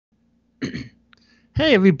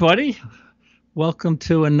Hey, everybody. Welcome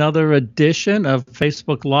to another edition of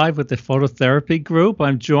Facebook Live with the Phototherapy Group.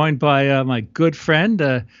 I'm joined by my good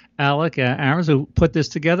friend, Alec Aarons, who put this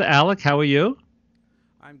together. Alec, how are you?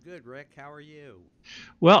 I'm good, Rick. How are you?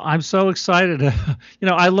 Well, I'm so excited.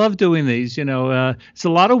 I love doing these. It's a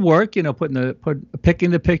lot of work.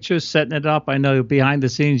 Picking the pictures, setting it up. I know behind the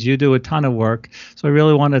scenes you do a ton of work, so I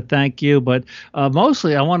really want to thank you. But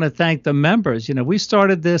mostly, I want to thank the members. We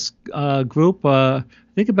started this group. I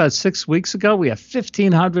think about 6 weeks ago. We have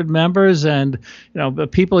 1,500 members, and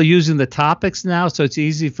but people are using the topics now, so it's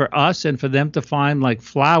easy for us and for them to find like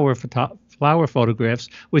flower photographs,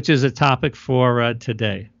 which is a topic for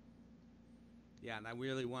today. Yeah, and I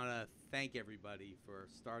really want to thank everybody for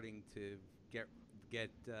starting to get get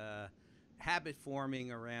habit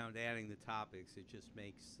forming around adding the topics. It just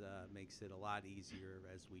makes it a lot easier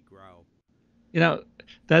as we grow. You know,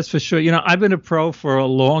 that's for sure. I've been a pro for a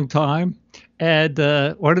long time. And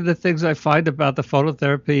one of the things I find about the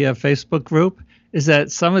phototherapy Facebook group is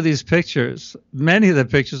that some of these pictures, many of the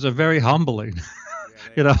pictures are very humbling. Yeah,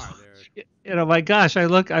 they you know, are. They're my gosh, I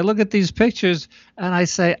look at these pictures and I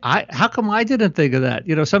say, how come I didn't think of that?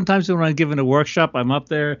 Sometimes when I'm giving a workshop, I'm up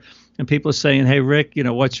there and people are saying, hey, Rick,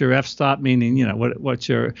 what's your f-stop, meaning,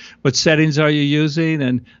 what settings are you using?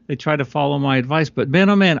 And they try to follow my advice. But man,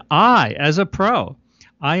 oh man, as a pro,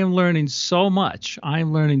 I am learning so much. I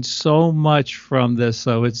am learning so much from this.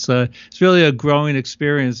 So it's really a growing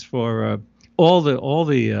experience for all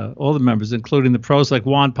the members, including the pros like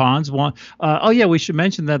Juan Pons. Oh yeah, we should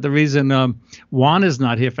mention that the reason Juan is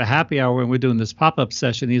not here for happy hour when we're doing this pop-up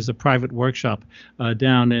session, he has a private workshop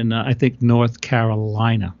down in I think North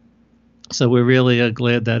Carolina. So we're really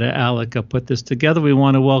glad that Alec put this together. We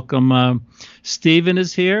want to welcome Stephen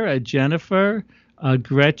is here, Jennifer,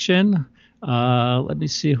 Gretchen. Let me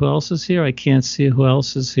see who else is here. I can't see who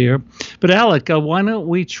else is here. But Alec, why don't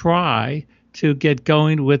we try to get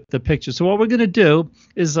going with the pictures? So what we're going to do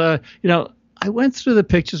is, I went through the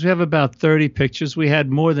pictures. We have about 30 pictures. We had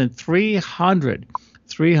more than 300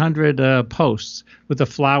 posts with the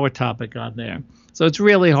flower topic on there. So it's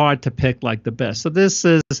really hard to pick like the best. So this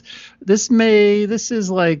is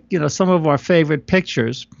like, some of our favorite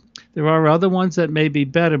pictures. There are other ones that may be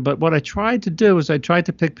better, but what I tried to do is I tried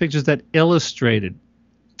to pick pictures that illustrated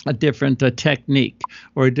a different technique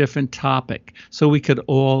or a different topic so we could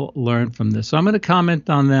all learn from this. So I'm going to comment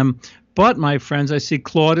on them. But my friends, I see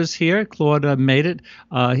Claude is here. Claude made it.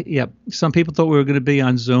 Yeah, some people thought we were going to be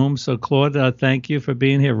on Zoom. So Claude, thank you for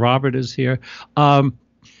being here. Robert is here.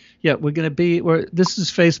 Yeah, we're going to be. This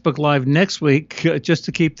is Facebook Live next week. Just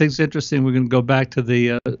to keep things interesting, we're going to go back to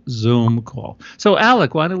the Zoom call. So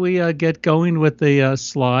Alec, why don't we get going with the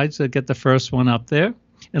slides? Get the first one up there,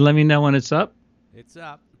 and let me know when it's up. it's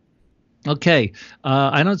up. Okay.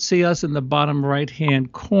 I don't see us in the bottom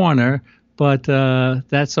right-hand corner, but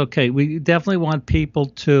that's okay. We definitely want people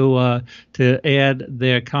to add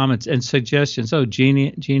their comments and suggestions. Oh,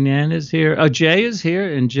 Jean Ann is here. Oh, Jay is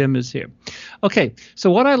here, and Jim is here. Okay.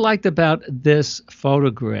 So what I liked about this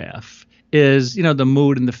photograph is, the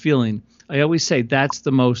mood and the feeling. I always say that's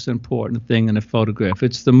the most important thing in a photograph.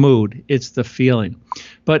 It's the mood, it's the feeling.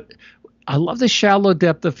 But I love the shallow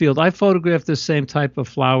depth of field. I photographed the same type of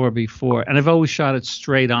flower before, and I've always shot it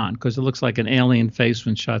straight on because it looks like an alien face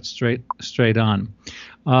when shot straight on.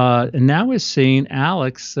 And now we're seeing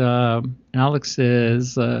Alex. Alex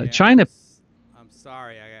is Yeah, China. I'm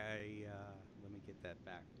sorry. Let me get that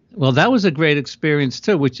back. Well, that was a great experience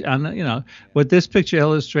too. Which Yeah. what this picture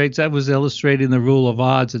illustrates. That was illustrating the rule of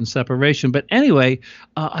odds and separation. But anyway,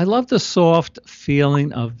 I love the soft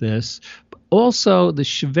feeling of this. Also, the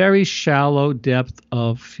very shallow depth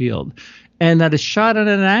of field, and that is shot at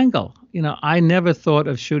an angle. I never thought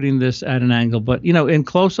of shooting this at an angle, but in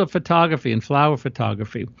close-up photography and flower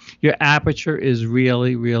photography, your aperture is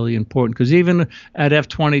really, really important because even at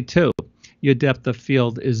f22, your depth of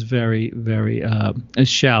field is very, very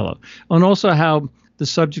shallow. And also how the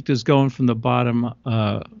subject is going from the bottom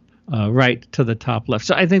right to the top left.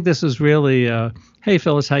 So I think this is really, hey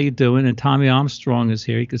Phyllis, how you doing? And Tommy Armstrong is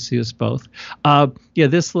here. You can see us both. Yeah,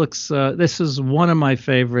 this is one of my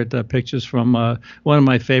favorite pictures from one of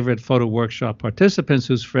my favorite photo workshop participants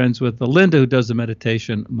who's friends with Linda, who does the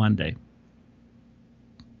meditation Monday.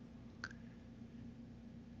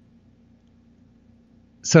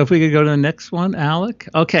 So if we could go to the next one, Alec.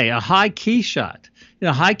 Okay, a high key shot.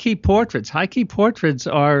 high key portraits. High key portraits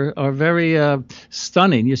are very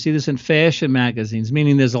stunning. You see this in fashion magazines,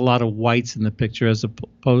 meaning there's a lot of whites in the picture as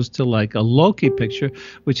opposed to like a low key picture,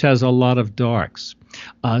 which has a lot of darks.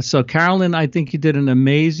 So Carolyn, I think you did an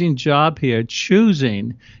amazing job here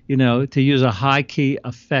choosing, to use a high key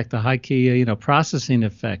effect, a high key, processing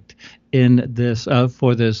effect in this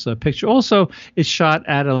for this picture. Also, it's shot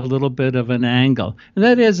at a little bit of an angle, and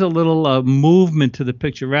that is a little movement to the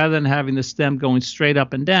picture rather than having the stem going straight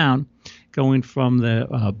up and down, going from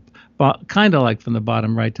the kind of like from the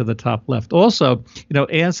bottom right to the top left. Also,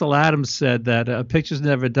 Ansel Adams said that a picture's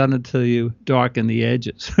never done until you darken the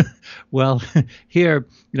edges. Well, here,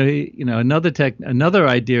 another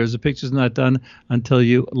idea is a picture's not done until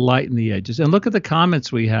you lighten the edges. And look at the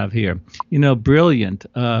comments we have here. Brilliant,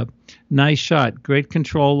 nice shot, great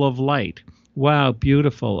control of light. Wow,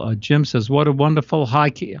 beautiful. Jim says, what a wonderful high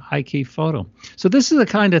key photo. So this is the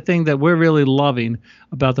kind of thing that we're really loving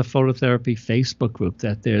about the Phototherapy Facebook group,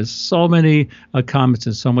 that there's so many comments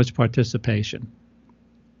and so much participation.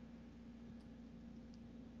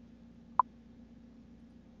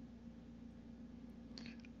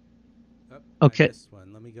 Okay. This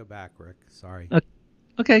one. Let me go back, Rick. Sorry.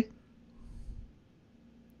 Okay.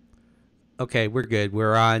 Okay, we're good.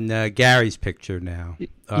 We're on Gary's picture now.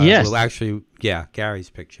 Yes. Well, actually, yeah, Gary's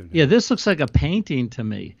picture now. Yeah, this looks like a painting to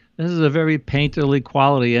me. This is a very painterly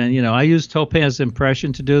quality. And, I use Topaz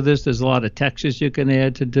Impression to do this. There's a lot of textures you can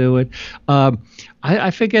add to do it.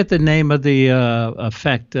 I forget the name of the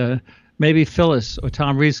effect. Maybe Phyllis or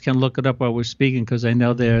Tom Reese can look it up while we're speaking, because I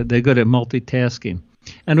know they're good at multitasking.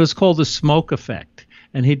 And it was called the smoke effect.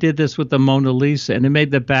 And he did this with the Mona Lisa, and it made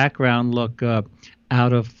the background look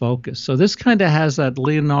out of focus. So this kind of has that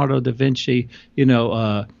Leonardo da Vinci,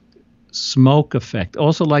 smoke effect.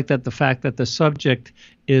 Also like that, the fact that the subject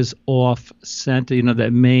is off center,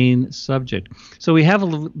 that main subject. So we have a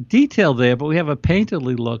little detail there, but we have a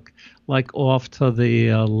painterly look like off to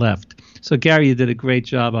the left. So Gary, you did a great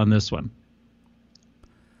job on this one.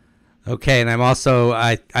 Okay, and I'm also,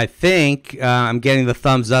 I think I'm getting the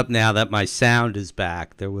thumbs up now that my sound is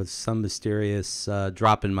back. There was some mysterious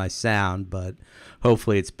drop in my sound, but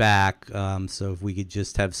hopefully it's back. So if we could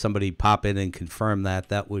just have somebody pop in and confirm that,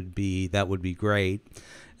 that would be great.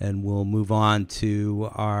 And we'll move on to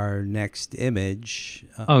our next image.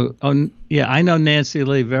 Yeah, I know Nancy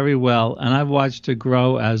Lee very well, and I've watched her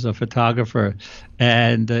grow as a photographer.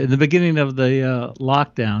 And in the beginning of the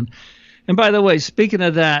lockdown. And by the way, speaking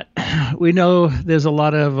of that, we know there's a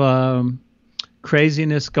lot of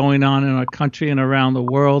craziness going on in our country and around the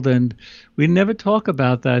world, and we never talk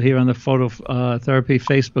about that here on the Phototherapy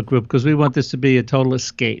Facebook group, because we want this to be a total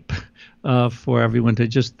escape for everyone to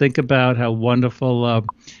just think about how wonderful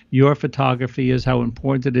your photography is, how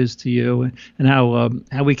important it is to you, and how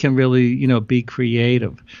we can really, be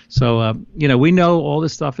creative. So, we know all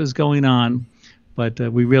this stuff is going on, but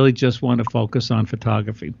we really just want to focus on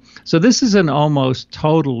photography. So this is an almost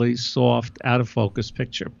totally soft, out-of-focus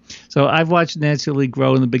picture. So I've watched Nancy Lee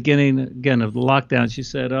grow in the beginning, again, of the lockdown. She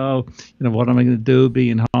said, what am I going to do,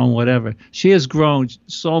 being home, whatever. She has grown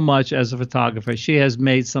so much as a photographer. She has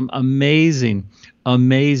made some amazing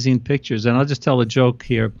pictures. And I'll just tell a joke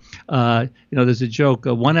here. There's a joke.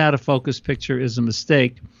 One out-of-focus picture is a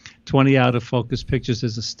mistake. 20 out-of-focus pictures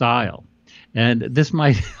is a style. And this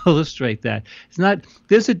might illustrate that.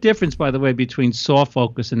 There's a difference, by the way, between soft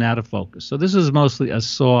focus and out of focus. So this is mostly a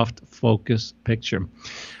soft focus picture.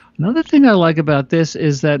 Another thing I like about this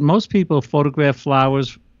is that most people photograph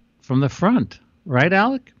flowers from the front, right,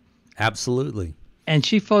 Alec? Absolutely. And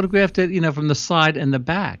she photographed it, from the side and the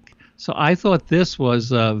back. So I thought this was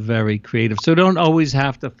very creative. So don't always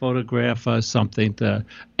have to photograph something to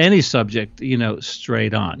any subject,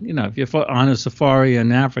 straight on. If you're on a safari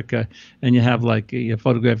in Africa and you have you're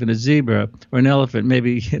photographing a zebra or an elephant,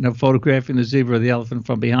 maybe, photographing the zebra or the elephant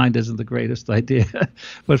from behind isn't the greatest idea.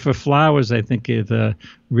 But for flowers, I think it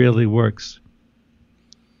really works.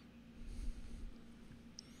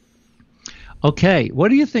 Okay, what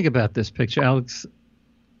do you think about this picture,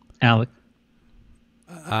 Alec?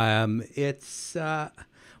 It's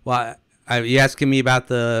well, are you asking me about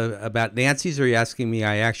Nancy's, or are you asking me?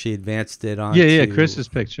 I actually advanced it on. Yeah, Chris's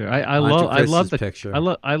picture. I love the picture.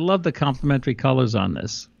 I love the complementary colors on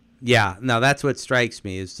this. Yeah, no, that's what strikes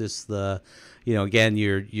me is just the, again,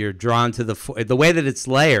 you're drawn to the way that it's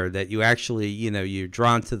layered. That you actually, you're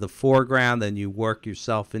drawn to the foreground, then you work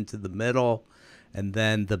yourself into the middle, and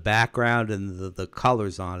then the background and the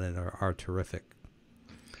colors on it are terrific.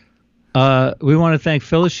 We want to thank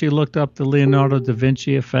Phyllis. She looked up the Leonardo da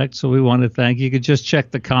Vinci effect, so we want to thank you. You could just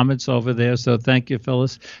check the comments over there, so thank you,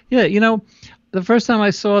 Phyllis. Yeah, the first time I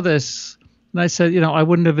saw this, And I said, I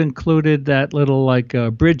wouldn't have included that little like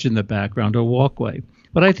bridge in the background or walkway.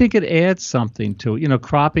 But I think it adds something to it.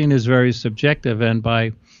 Cropping is very subjective, and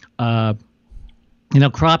by uh,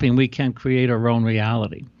 cropping, we can create our own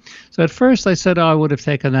reality. So at first I said, oh, I would have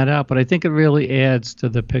taken that out, but I think it really adds to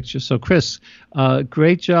the picture. So Chris,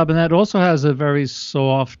 great job. And that also has a very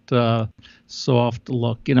soft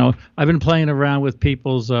look. I've been playing around with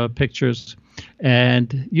people's pictures,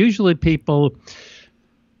 and usually people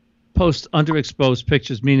post underexposed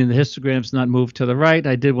pictures, meaning the histogram's not moved to the right.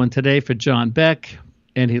 I did one today for John Beck,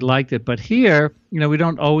 and he liked it. But here, we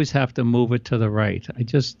don't always have to move it to the right. I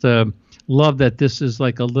just love that this is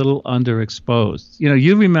like a little underexposed.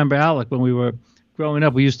 You remember, Alec, when we were growing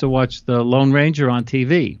up, we used to watch the Lone Ranger on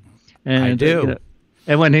TV. And, I do.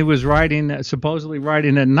 And when he was supposedly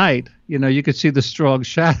riding at night, you could see the strong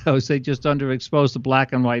shadows. They just underexposed the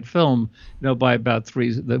black and white film, by about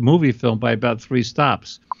the movie film by about 3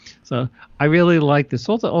 stops. So I really like this.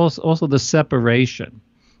 Also the separation.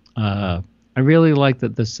 I really like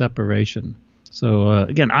the separation. So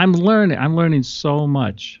again, I'm learning so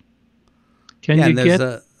much.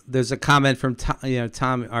 There's a comment from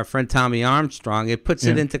Tom, our friend Tommy Armstrong. It puts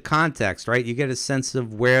it into context, right? You get a sense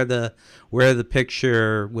of where the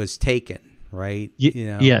picture was taken, right?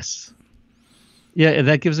 Yes. Yeah,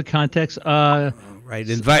 that gives a context. Right.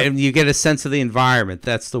 You get a sense of the environment.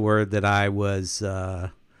 That's the word that I was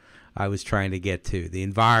trying to get to. The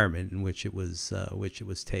environment in which it was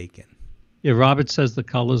taken. Yeah, Robert says the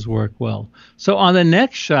colors work well. So on the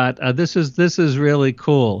next shot, this is really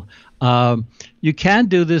cool. You can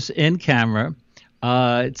do this in camera.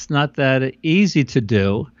 It's not that easy to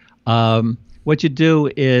do. What you do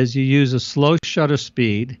is you use a slow shutter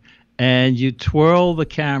speed and you twirl the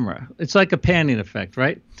camera. It's like a panning effect,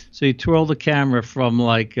 right? So you twirl the camera from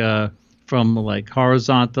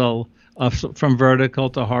horizontal, from vertical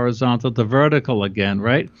to horizontal to vertical again,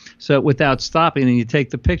 right? So without stopping, and you take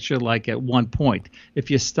the picture like at one point. If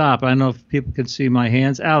you stop, I don't know if people can see my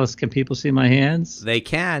hands. Alice, can people see my hands? They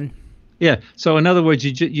can. Yeah. So in other words,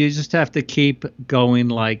 you just have to keep going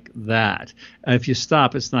like that. If you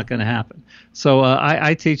stop, it's not going to happen. So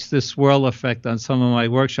I teach this swirl effect on some of my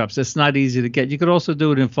workshops. It's not easy to get. You could also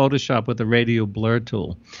do it in Photoshop with the radial blur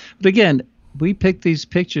tool. But again, we pick these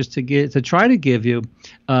pictures to try to give you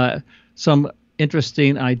some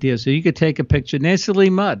interesting ideas. So you could take a picture. Nancy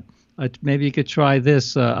Lee Mudd. Maybe you could try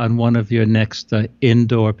this on one of your next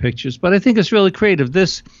indoor pictures. But I think it's really creative.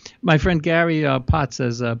 This, my friend Gary Potts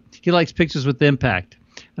says he likes pictures with impact.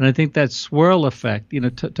 And I think that swirl effect,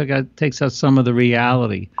 takes out some of the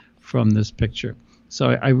reality from this picture.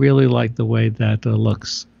 So I really like the way that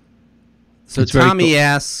looks. So it's Tommy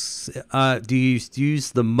asks, do you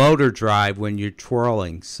use the motor drive when you're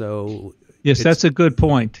twirling? So yes, that's a good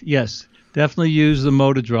point. Yes. Definitely use the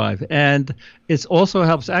motor drive, and it also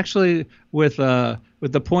helps actually with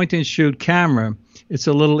the point and shoot camera. It's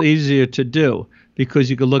a little easier to do because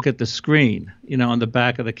you can look at the screen, on the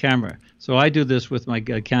back of the camera. So I do this with my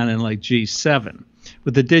Canon like G7.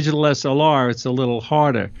 With the digital SLR, it's a little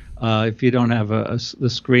harder if you don't have the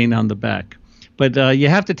screen on the back. But you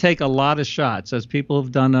have to take a lot of shots, as people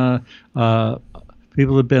have done.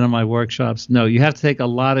 People who've been in my workshops know you have to take a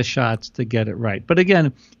lot of shots to get it right. But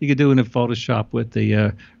again, you could do it in Photoshop with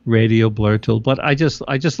the radial blur tool. But I just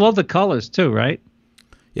love the colors too, right?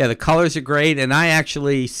 Yeah, the colors are great, and I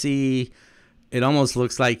actually see it almost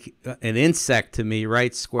looks like an insect to me,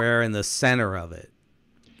 right square in the center of it.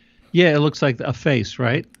 Yeah, it looks like a face,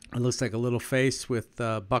 right? It looks like a little face with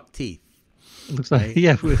buck teeth. It looks like,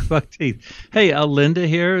 yeah, with buck teeth. Hey, Linda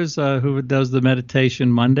here is who does the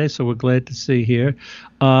meditation Monday, so we're glad to see here.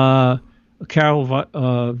 Carol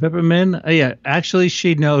Vipperman, yeah, actually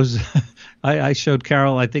she knows. I showed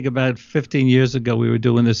Carol, I think about 15 years ago, we were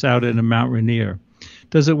doing this out in Mount Rainier.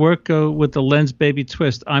 Does it work with the Lens Baby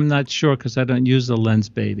twist? I'm not sure because I don't use the Lens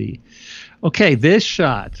Baby. Okay, this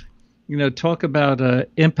shot, talk about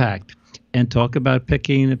impact and talk about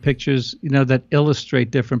picking pictures, that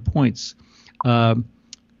illustrate different points. I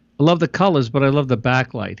love the colors, but I love the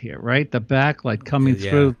backlight here, right? The backlight coming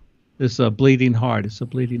through this bleeding heart. It's a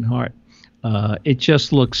bleeding heart. It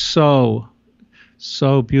just looks so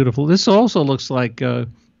beautiful. This also looks like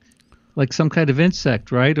some kind of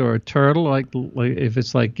insect, right? Or a turtle, like if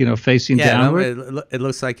it's facing downward. No, it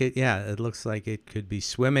looks like it. Yeah, it looks like it could be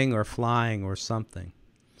swimming or flying or something.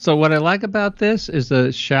 So what I like about this is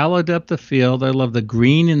the shallow depth of field. I love the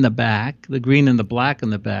green in the back, the green and the black in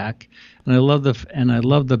the back, and I love the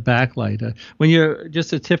backlight. When you're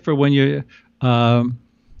just a tip for when you're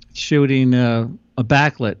shooting a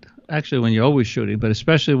backlit, actually when you're always shooting, but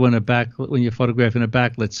especially when you're photographing a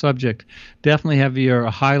backlit subject, definitely have your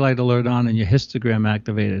highlight alert on and your histogram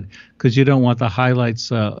activated, because you don't want the highlights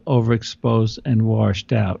overexposed and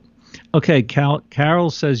washed out. Okay, Carol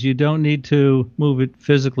says you don't need to move it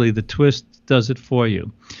physically. The twist does it for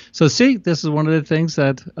you. So see, this is one of the things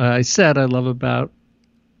that I said I love about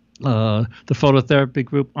the phototherapy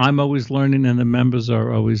group. I'm always learning, and the members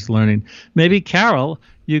are always learning. Maybe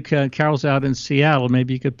Carol's out in Seattle.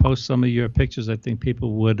 Maybe you could post some of your pictures. I think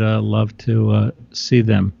people would love to see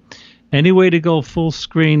them. Any way to go full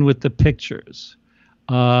screen with the pictures?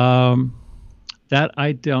 That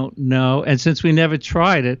I don't know. And since we never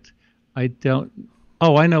tried it, I don't.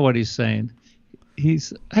 Oh, I know what he's saying.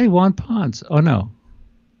 Hey, Juan Pons. Oh, no.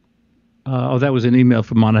 That was an email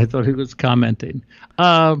from Juan. I thought he was commenting.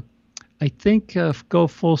 I think go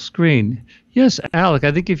full screen. Yes, Alec,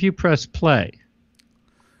 I think if you press play.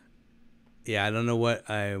 Yeah, I don't know what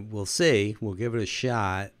I will see. We'll give it a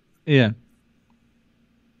shot. Yeah.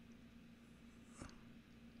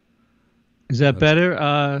 Is that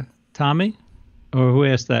better, Tommy? Or who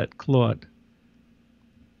asked that? Claude.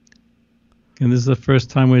 And this is the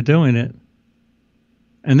first time we're doing it.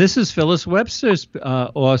 And this is Phyllis Webster's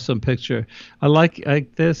awesome picture. I like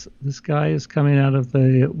this. This guy is coming out of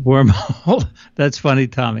the wormhole. That's funny,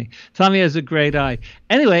 Tommy. Tommy has a great eye.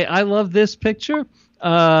 Anyway, I love this picture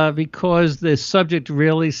because the subject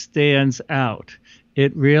really stands out.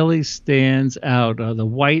 It really stands out. The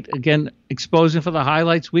white, again, exposing for the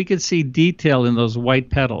highlights. We could see detail in those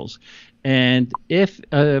white petals. And if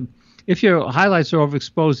your highlights are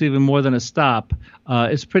overexposed even more than a stop,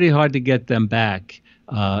 it's pretty hard to get them back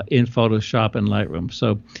in Photoshop and Lightroom.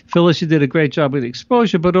 So Phyllis, you did a great job with the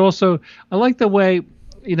exposure, but also I like the way,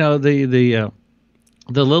 the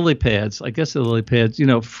lily pads, I guess the lily pads,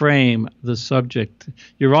 frame the subject.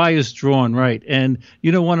 Your eye is drawn right. And,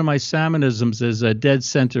 one of my Salmonisms is dead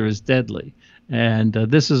center is deadly. And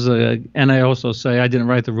this is and I also say I didn't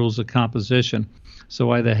write the rules of composition, so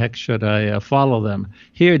why the heck should I follow them?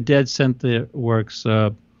 Here, dead center works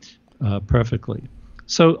perfectly.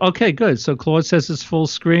 So, okay, good. So Claude says it's full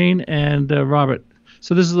screen, and Robert,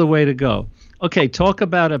 so this is the way to go. Okay, talk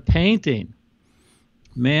about a painting.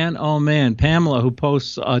 Man, oh man, Pamela, who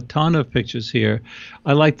posts a ton of pictures here.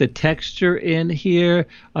 I like the texture in here.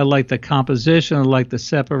 I like the composition. I like the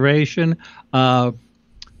separation. I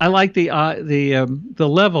like the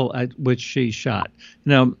level at which she shot.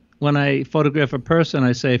 When I photograph a person,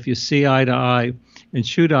 I say if you see eye to eye and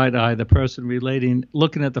shoot eye to eye, the person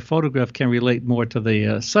looking at the photograph can relate more to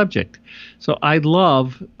the subject. So I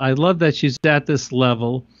love that she's at this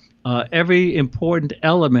level. Every important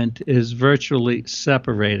element is virtually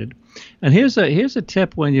separated. And here's a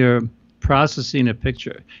tip when you're processing a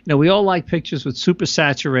picture. We all like pictures with super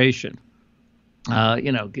saturation.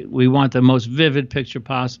 We want the most vivid picture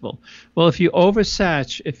possible. Well, if you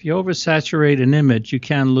oversaturate an image, you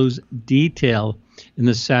can lose detail in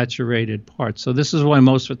the saturated parts. So this is why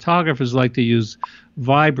most photographers like to use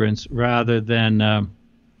vibrance rather than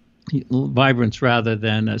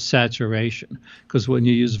saturation, because when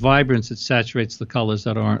you use vibrance, it saturates the colors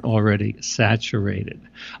that aren't already saturated.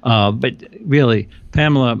 But really,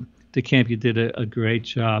 Pamela DeCamp, you did a great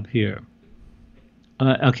job here.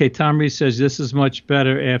 Okay, Tom Reese says this is much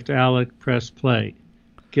better after Alec pressed play.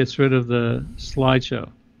 Gets rid of the slideshow.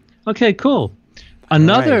 Okay, cool.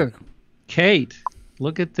 Another right. Kate,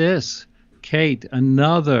 look at this. Kate,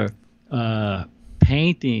 another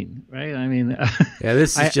painting, right? I mean, yeah,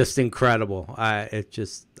 this is just incredible. I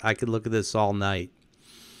could look at this all night.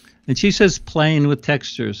 And she says playing with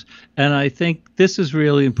textures. And I think this is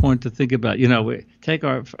really important to think about. We take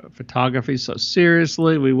our photography so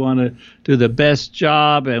seriously. We want to do the best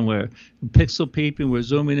job, and we're pixel peeping. We're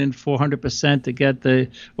zooming in 400% to get to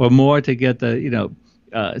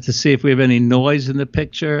see if we have any noise in the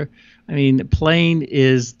picture. I mean, playing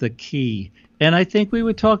is the key. And I think we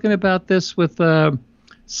were talking about this with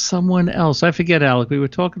someone else. I forget, Alec. We were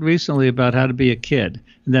talking recently about how to be a kid,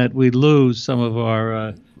 and that we lose some of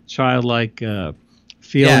our childlike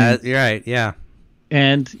feeling. Yeah, you're right. Yeah.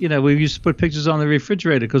 And, we used to put pictures on the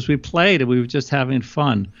refrigerator because we played and we were just having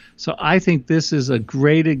fun. So I think this is a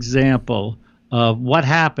great example of what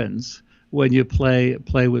happens when you play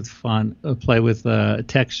with fun, play with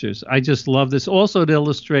textures. I just love this. Also, it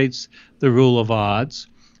illustrates the rule of odds.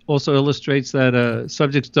 Also illustrates that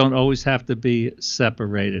subjects don't always have to be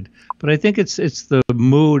separated. But I think it's the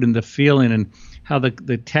mood and the feeling and how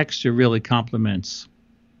the texture really complements.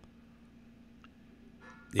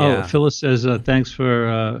 Yeah. Oh, Phyllis says, thanks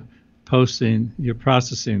for posting your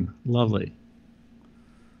processing. Lovely.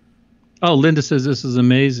 Oh, Linda says this is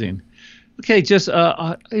amazing. Okay, just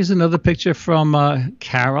here's another picture from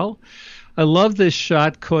Carol. I love this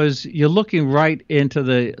shot because you're looking right into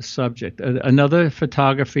the subject. Another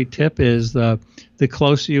photography tip is the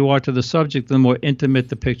closer you are to the subject, the more intimate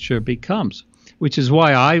the picture becomes, which is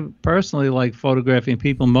why I personally like photographing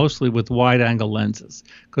people mostly with wide-angle lenses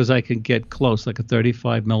because I can get close, like a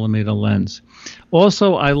 35-millimeter lens.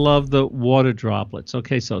 Also, I love the water droplets.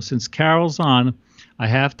 Okay, so since Carol's on, I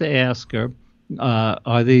have to ask her,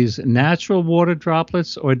 are these natural water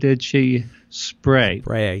droplets or did she spray?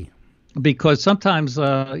 Spray. Because sometimes,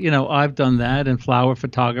 I've done that, and flower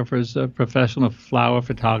photographers, professional flower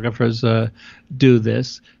photographers, do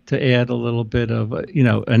this to add a little bit of,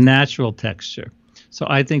 a natural texture. So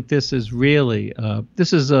I think this is really,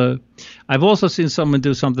 I've also seen someone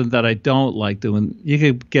do something that I don't like doing. You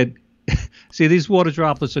could get, see, these water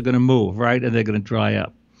droplets are going to move, right? And they're going to dry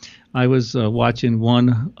up. I was watching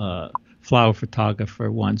one flower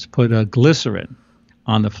photographer once put a glycerin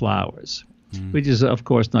on the flowers. Which is, of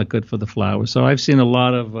course, not good for the flowers. So I've seen a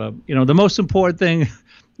lot of, the most important thing,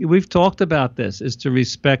 we've talked about this, is to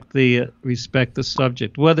respect the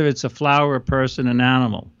subject, whether it's a flower, a person, an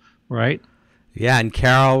animal, right? Yeah, and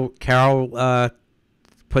Carol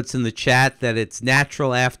puts in the chat that it's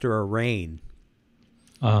natural after a rain.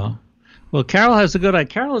 Well, Carol has a good eye.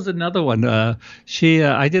 Carol is another one. I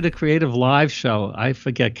did a creative live show. I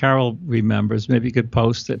forget. Carol remembers. Maybe you could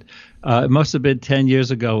post it. It must have been 10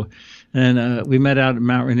 years ago. And we met out at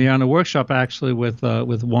Mount Rainier on a workshop actually with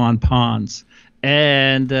Juan Pons,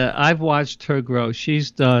 and I've watched her grow. She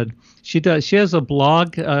has a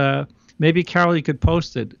blog. Maybe Carol, you could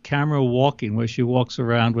post it. Camera Walking, where she walks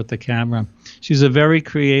around with the camera. She's a very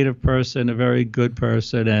creative person, a very good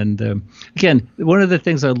person, and again, one of the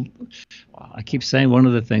things I keep saying one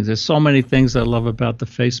of the things. There's so many things I love about the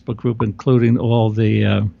Facebook group, including all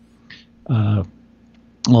the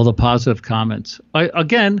positive comments.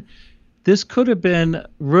 This could have been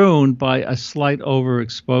ruined by a slight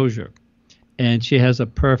overexposure, and she has a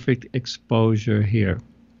perfect exposure here.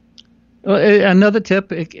 Another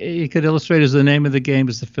tip you could illustrate is the name of the game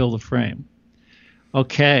is to fill the frame.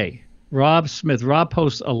 Okay, Rob Smith. Rob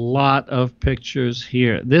posts a lot of pictures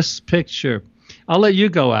here. This picture, I'll let you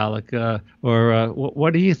go, Alec.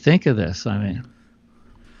 What do you think of this? I mean,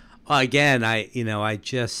 again, I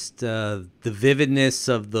just the vividness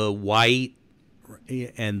of the white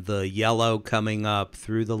and the yellow coming up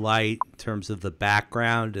through the light in terms of the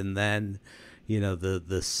background, and then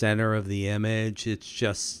the center of the image. It's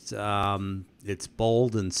just it's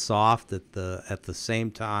bold and soft at the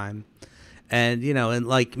same time, and and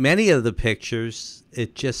like many of the pictures,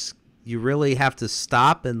 you really have to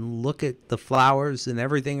stop and look at the flowers and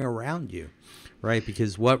everything around you, right?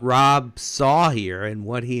 Because what Rob saw here and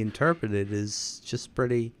what he interpreted is just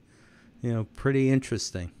pretty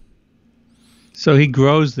interesting. So he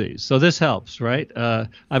grows these. So this helps, right?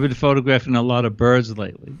 I've been photographing a lot of birds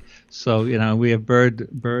lately. So, we have bird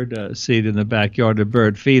seed in the backyard of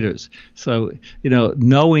bird feeders. So,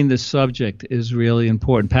 knowing the subject is really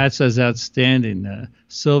important. Pat says outstanding.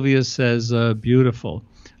 Sylvia says beautiful.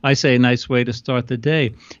 I say a nice way to start the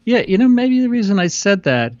day. Yeah, maybe the reason I said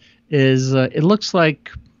that is it looks like,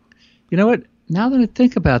 now that I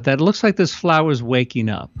think about that, it looks like this flower's waking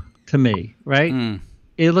up to me, right?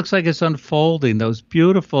 It looks like it's unfolding. Those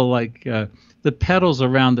beautiful, the petals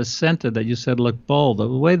around the center that you said look bold. The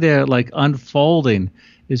way they're unfolding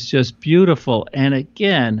is just beautiful. And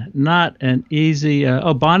again, not an easy.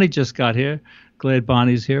 Bonnie just got here. Glad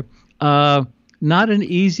Bonnie's here. Not an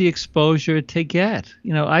easy exposure to get.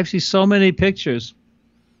 I've seen so many pictures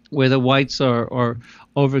where the whites are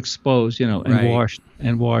overexposed, and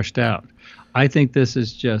right. washed out. I think this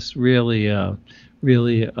is just really a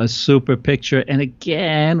super picture. And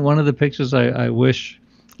again, one of the pictures I wish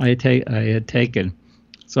I had taken.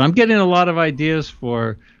 So I'm getting a lot of ideas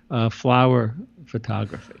for flower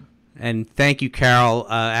photography. And thank you, Carol.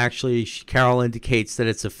 Actually, Carol indicates that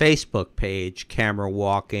it's a Facebook page, Camera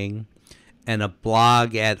Walking, and a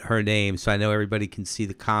blog at her name. So I know everybody can see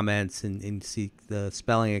the comments and see the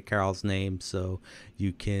spelling of Carol's name, so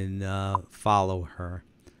you can follow her.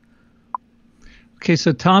 Okay,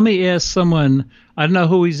 so Tommy asked someone, I don't know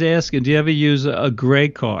who he's asking, do you ever use a gray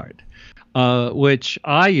card? Which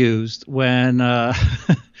I used when I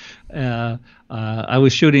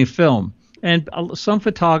was shooting film. And some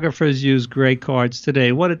photographers use gray cards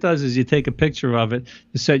today. What it does is you take a picture of it,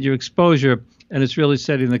 you set your exposure, and it's really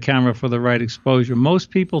setting the camera for the right exposure. Most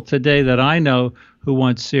people today that I know who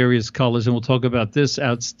want serious colors, and we'll talk about this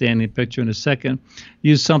outstanding picture in a second,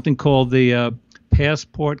 use something called the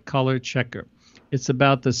Passport Color Checker. It's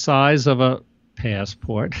about the size of a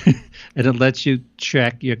passport, and it lets you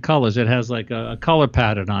check your colors. It has like a color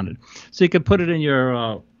pattern on it, so you can put it in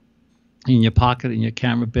your pocket, in your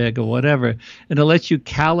camera bag, or whatever, and it lets you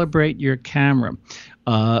calibrate your camera,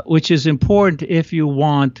 which is important if you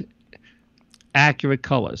want accurate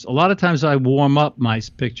colors. A lot of times I warm up my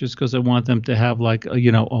pictures because I want them to have like a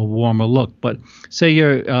warmer look. But say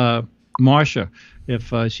you're Marsha,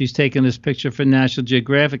 if she's taking this picture for National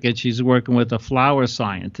Geographic and she's working with a flower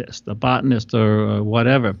scientist, a botanist, or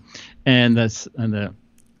whatever, and the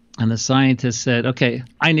scientist said, okay,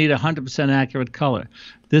 I need 100% accurate color.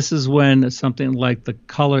 This is when something like the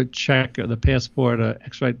color checker, the passport, a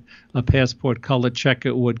passport color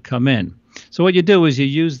checker would come in. So what you do is you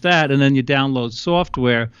use that, and then you download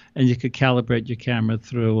software, and you could calibrate your camera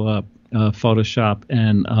through Photoshop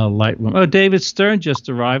and Lightroom. Oh, David Stern just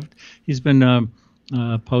arrived. He's been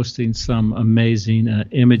posting some amazing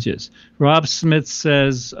images. Rob Smith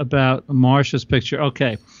says about Marsha's picture,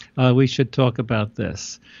 okay, we should talk about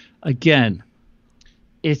this. Again,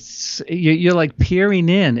 you're like peering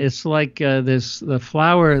in. It's like the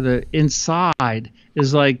flower, the inside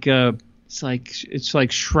is like it's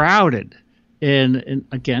like shrouded in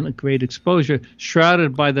again a great exposure,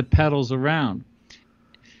 shrouded by the petals around.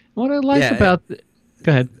 What I like about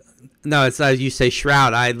go ahead. No, it's as you say,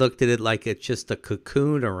 shroud. I looked at it like it's just a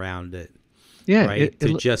cocoon around it. Yeah, right.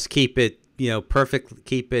 To just keep it,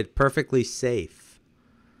 keep it perfectly safe.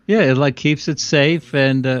 Yeah, it like keeps it safe,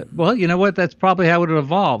 and well, you know what? That's probably how it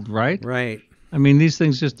evolved, right? Right. I mean, these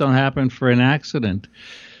things just don't happen for an accident.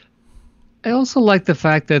 I also like the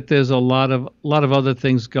fact that there's a lot of other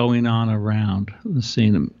things going on around the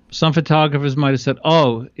scene. Some photographers might have said,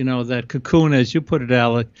 "Oh, that cocoon, as you put it,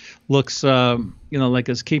 Alec, looks, like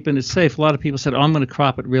it's keeping it safe." A lot of people said, "Oh, I'm going to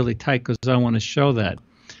crop it really tight because I want to show that."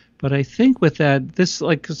 But I think with that, it's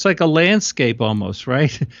like a landscape almost,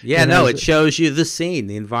 right? Yeah, it shows you the scene,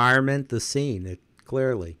 the environment, the scene,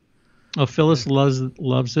 clearly. Oh, Phyllis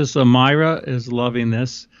loves this. Myra is loving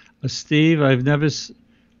this. Steve, I've never.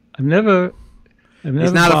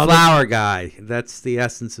 He's not a flower guy. That's the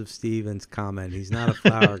essence of Steven's comment. He's not a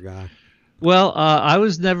flower guy. Well, I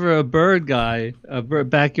was never a bird guy,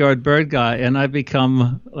 backyard bird guy, and I've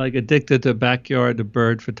become like addicted to backyard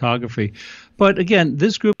bird photography. But again,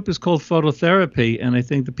 this group is called Phototherapy, and I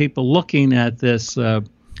think the people looking at this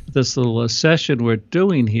little session we're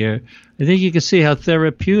doing here, I think you can see how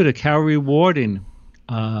therapeutic, how rewarding,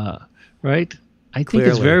 right? I think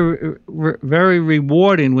it's very, very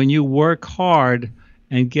rewarding when you work hard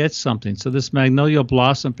and get something. So this Magnolia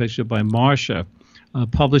Blossom picture by Marsha,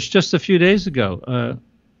 published just a few days ago,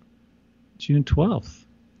 June 12th.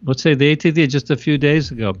 Let's say the 18th, just a few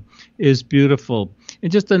days ago, is beautiful.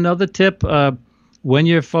 And just another tip, when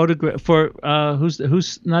you're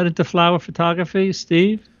who's not into flower photography,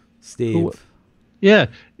 Steve? Yeah.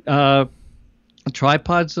 A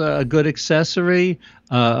tripod's a good accessory.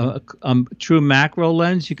 True macro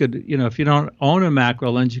lens. You could, if you don't own a macro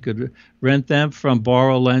lens, you could rent them from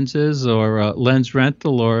Borrow Lenses or Lens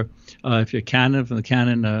Rental, or if you're Canon, from the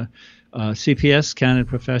Canon CPS, Canon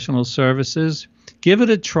Professional Services. Give it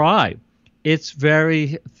a try. It's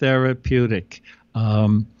very therapeutic.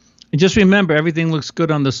 And just remember, everything looks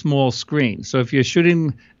good on the small screen. So if you're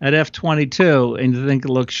shooting at f/22 and you think it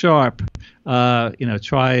looks sharp,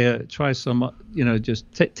 try some, just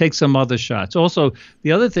take some other shots. Also,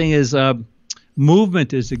 the other thing is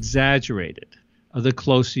movement is exaggerated the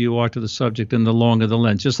closer you are to the subject and the longer the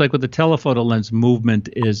lens. Just like with the telephoto lens, movement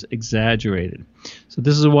is exaggerated. So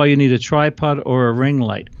this is why you need a tripod or a ring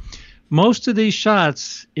light. Most of these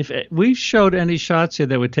shots, if we've showed any shots here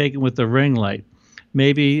that were taken with the ring light,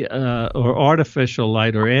 maybe or artificial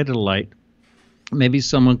light or added light, maybe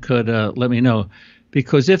someone could let me know,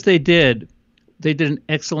 because if they did an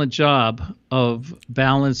excellent job of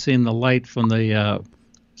balancing the light from the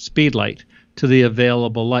speed light to the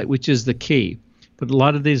available light, which is the key. But a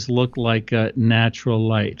lot of these look like natural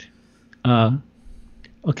light.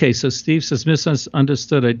 Okay, so Steve says,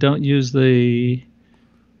 misunderstood. I don't use he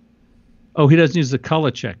doesn't use the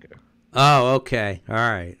color checker. Oh, okay. All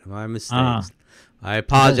right. My mistake. I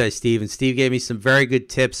apologize, Steve. And Steve gave me some very good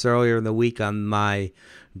tips earlier in the week on my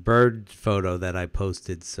bird photo that I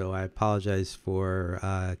posted. So I apologize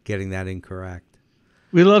for getting that incorrect.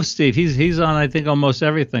 We love Steve. He's on, I think, almost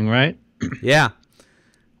everything, right? Yeah.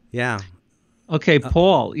 Okay,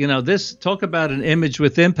 Paul. Talk about an image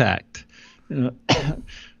with impact.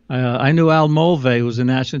 I knew Al Mulvey, who was a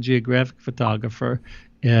National Geographic photographer.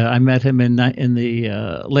 I met him in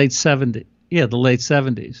the late 70s. Yeah, the late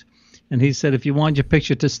 70s. And he said, if you want your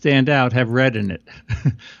picture to stand out, have red in it.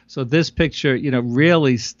 So this picture,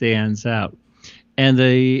 really stands out. And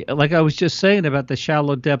like I was just saying about the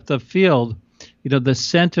shallow depth of field, the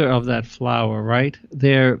center of that flower, right?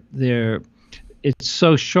 It's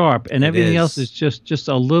so sharp, and It everything else is. is just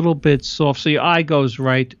a little bit soft. So your eye goes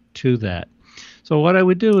right to that. So what I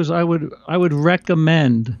would do is I would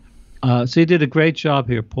recommend. So you did a great job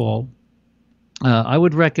here, Paul. I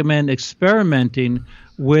would recommend experimenting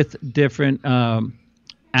with different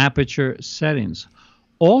aperture settings.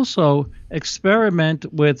 Also, experiment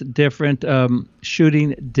with different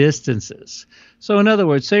shooting distances. So, in other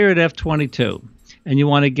words, say you're at f22 and you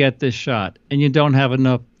want to get this shot and you don't have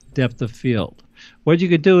enough depth of field. What you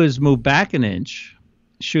could do is move back an inch,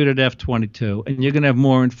 shoot at f22, and you're going to have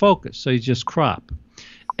more in focus. So you just crop.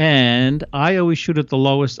 And I always shoot at the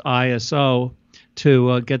lowest ISO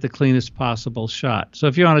to get the cleanest possible shot. So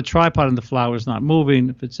if you're on a tripod and the flower's not moving,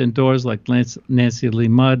 if it's indoors like Nancy Lee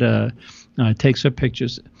Mudd takes her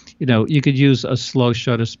pictures, you could use a slow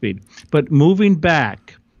shutter speed. But moving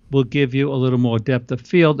back will give you a little more depth of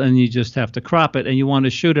field, and you just have to crop it. And you want to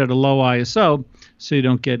shoot at a low ISO so you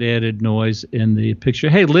don't get added noise in the picture.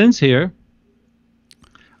 Hey, Lynn's here.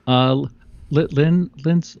 Lynn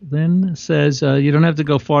says you don't have to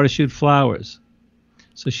go far to shoot flowers.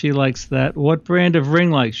 So she likes that. What brand of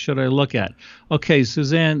ring light should I look at? Okay,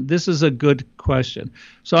 Suzanne, this is a good question.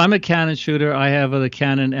 So I'm a Canon shooter. I have the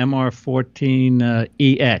Canon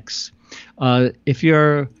MR14EX. If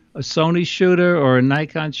you're a Sony shooter or a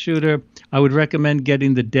Nikon shooter, I would recommend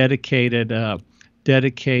getting the dedicated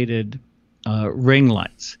ring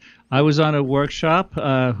lights. I was on a workshop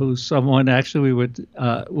who was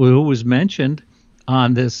mentioned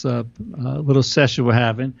on this little session we're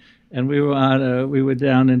having. And we were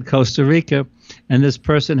down in Costa Rica, and this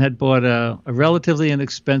person had bought a relatively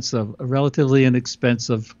inexpensive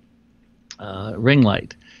ring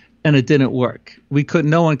light, and it didn't work.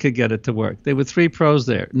 No one could get it to work. There were 3 pros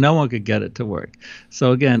there. No one could get it to work.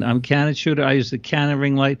 So again, I'm a Canon shooter. I use the Canon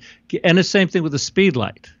ring light, and the same thing with the speed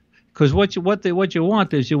light. Because what you want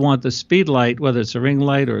is you want the speed light, whether it's a ring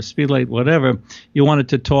light or a speed light, whatever, you want it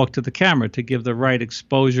to talk to the camera to give the right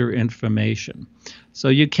exposure information. So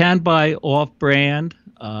you can buy off-brand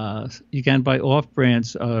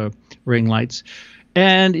ring lights,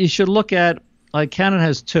 and you should look at, like Canon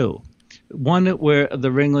has 2. One where the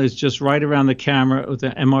ring light is just right around the camera with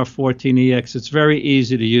the MR14EX. It's very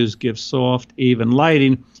easy to use, gives soft, even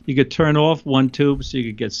lighting. You could turn off one tube so you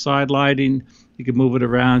could get side lighting. You can move it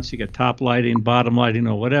around so you get top lighting, bottom lighting,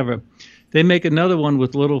 or whatever. They make another one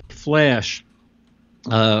with little flashes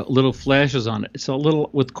on it. It's a little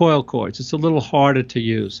with coil cords. It's a little harder to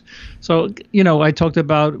use. So, I talked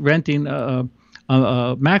about renting a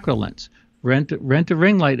macro lens. Rent a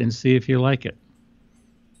ring light and see if you like it.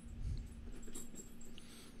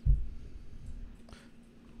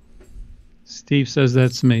 Steve says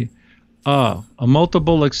that's me. Oh, a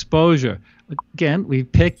multiple exposure. Again, we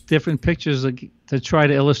picked different pictures to try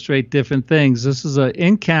to illustrate different things. This is an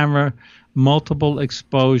in-camera multiple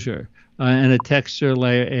exposure and a texture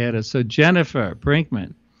layer added. So Jennifer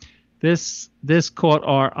Brinkman, this caught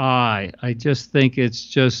our eye. I just think it's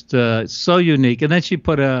just so unique. And then she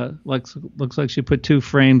put looks like she put 2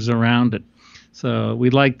 frames around it. So we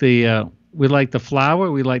like the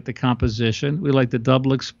flower, we like the composition, we like the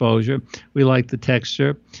double exposure, we like the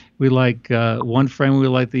texture, we like one frame, we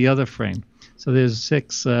like the other frame. So there's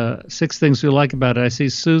 6 things we like about it. I see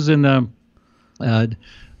Susan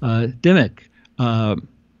Dimmick.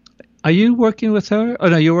 Are you working with her? Oh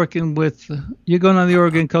no, you're going on the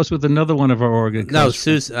Oregon coast with another one of our Oregon coast. No,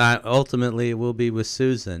 Susan. Ultimately, it will be with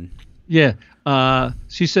Susan. Yeah.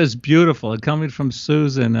 She says beautiful. And coming from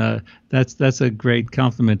Susan, that's a great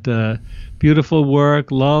compliment. Beautiful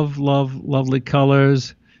work, lovely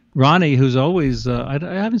colors. Ronnie, who's always, I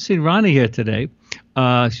haven't seen Ronnie here today.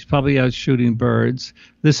 She's probably out shooting birds.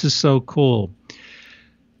 This is so cool.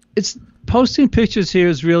 Posting pictures here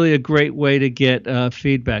is really a great way to get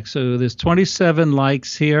feedback. So there's 27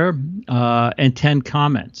 likes here and 10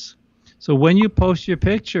 comments. So when you post your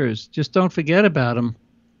pictures, just don't forget about them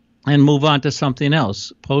and move on to something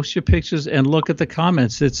else. Post your pictures and look at the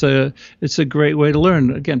comments. It's a great way to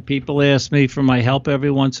learn. Again, people ask me for my help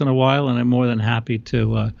every once in a while, and I'm more than happy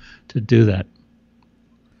to do that.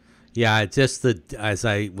 Yeah, as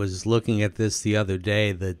I was looking at this the other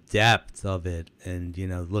day, the depth of it, and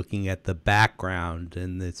looking at the background,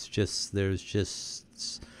 and there's just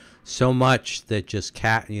so much that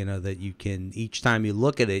that you can, each time you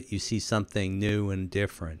look at it, you see something new and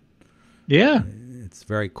different. Yeah, it's a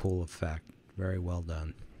very cool effect. Very well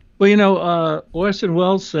done. Well, Orson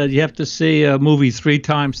Welles said you have to see a movie 3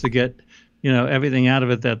 times to get everything out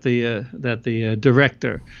of it that the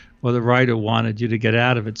director or the writer wanted you to get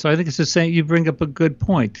out of it. So I think it's the same. You bring up a good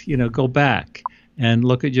point. Go back and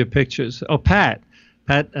look at your pictures. Oh, Pat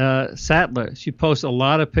Sattler, she posts a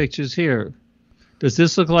lot of pictures here. Does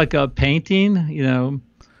this look like a painting?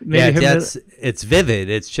 It's vivid.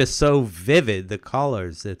 It's just so vivid, the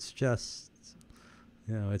colors. It's just,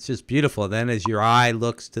 it's just beautiful. Then as your eye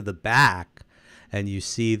looks to the back and you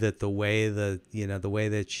see that the way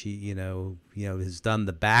that she, has done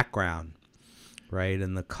the background, right,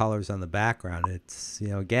 and the colors on the background, it's,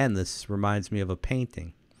 again, this reminds me of a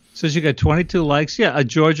painting. So she got 22 likes. Yeah, a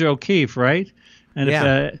Georgia O'Keeffe, right? And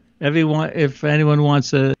if anyone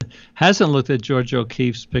hasn't looked at Georgia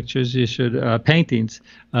O'Keeffe's pictures, you should paintings.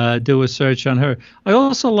 Do a search on her. I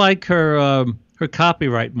also like her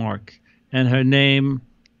copyright mark, and her name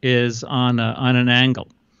is on an angle.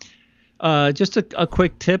 Just a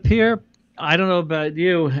quick tip here. I don't know about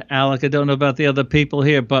you, Alec. I don't know about the other people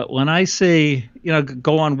here, but when I see,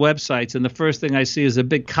 go on websites and the first thing I see is a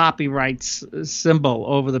big copyright symbol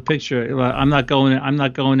over the picture, I'm not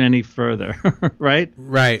going any further, right?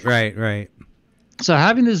 Right. So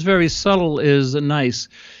having this very subtle is nice.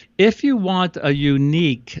 If you want a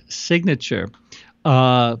unique signature,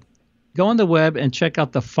 go on the web and check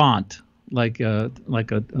out the font, like a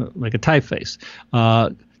typeface.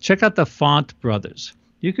 Check out the Font Brothers.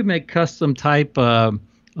 You can make custom type. You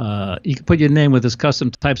can put your name with this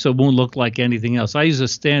custom type so it won't look like anything else. I use a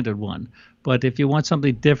standard one, but if you want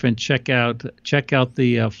something different, check out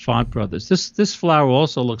the Font Brothers. This flower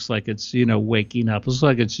also looks like it's waking up. It looks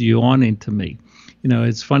like it's yawning to me.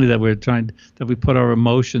 It's funny that we put our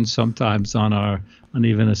emotions sometimes on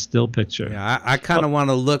even a still picture. Yeah, I kind of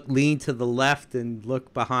want to lean to the left and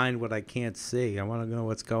look behind what I can't see. I want to know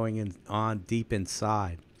what's going on deep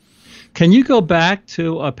inside. Can you go back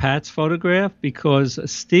to Pat's photograph? Because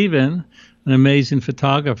Stephen, an amazing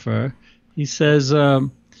photographer, he says,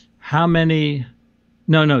 how many?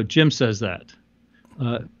 No, Jim says that.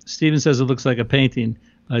 Stephen says it looks like a painting.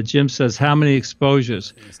 Jim says, how many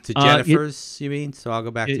exposures? To Jennifer's, you mean? So I'll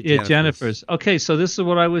go back to Jennifer's. Yeah, Jennifer's. Okay, so this is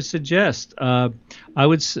what I would suggest. I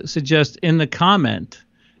would suggest in the comment,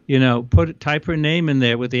 type her name in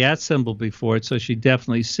there with the @ symbol before it so she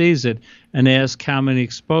definitely sees it, and ask how many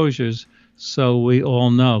exposures so we all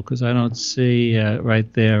know, because I don't see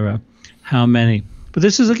right there how many. But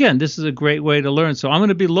this is a great way to learn. So I'm going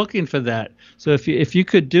to be looking for that. So if you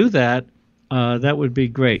could do that, that would be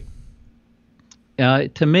great.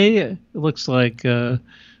 To me, it looks like, I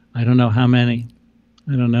don't know how many.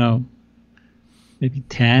 I don't know. Maybe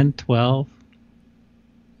 10, 12,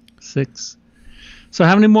 6. So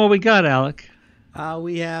how many more we got, Alec?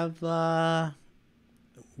 We have,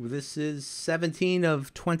 this is 17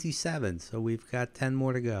 of 27, so we've got 10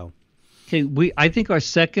 more to go. Okay, I think our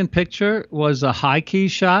second picture was a high key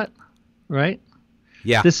shot, right?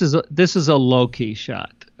 Yeah. This is a low key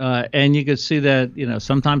shot. And you can see that,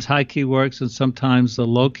 sometimes high key works and sometimes the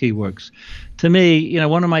low key works. To me,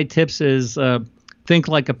 one of my tips is think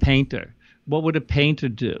like a painter. What would a painter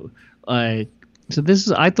do? I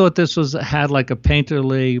thought this had like a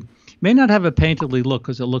painterly, may not have a painterly look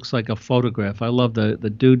because it looks like a photograph. I love the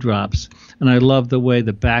dewdrops, and I love the way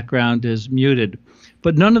the background is muted.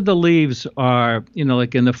 But none of the leaves are,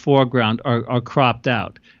 like in the foreground, are cropped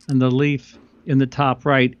out. And the leaf in the top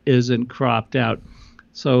right isn't cropped out.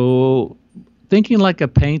 So thinking like a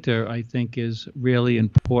painter, I think, is really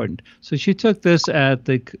important. So she took this at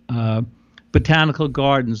the Botanical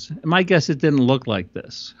Gardens. My guess it didn't look like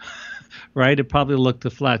this, right? It probably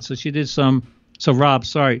looked flat. So she did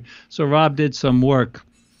Rob did some work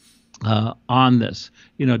on this,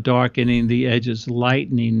 darkening the edges,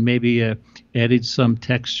 lightening, maybe added some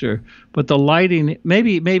texture. But the lighting,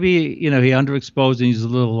 maybe he underexposed and he's a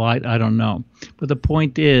little light. I don't know. But the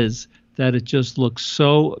point is that it just looks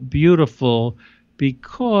so beautiful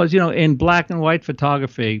because, in black and white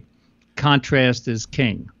photography, contrast is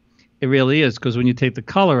king. It really is, because when you take the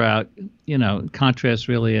color out, contrast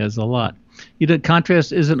really is a lot.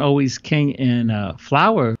 Contrast isn't always king in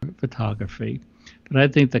flower photography, but I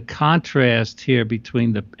think the contrast here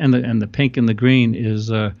between the pink and the green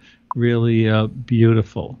is really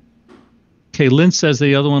beautiful. Okay, Lynn says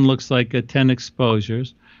the other one looks like 10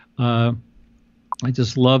 exposures. I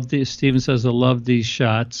just love these. Steven says I love these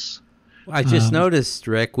shots. I just noticed,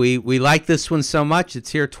 Rick, we like this one so much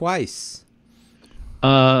it's here twice.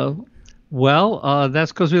 Well,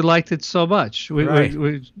 that's because we liked it so much.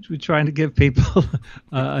 We're trying to give people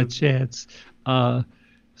a chance.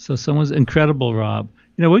 So someone's incredible, Rob.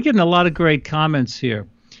 We're getting a lot of great comments here.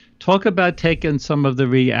 Talk about taking some of the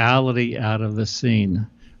reality out of the scene.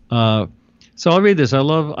 So I'll read this. I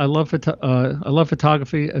love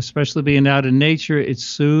photography, especially being out in nature. It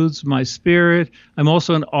soothes my spirit. I'm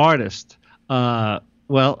also an artist.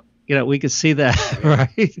 Well, we could see that,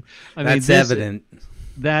 right? I That's evident.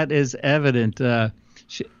 That is evident.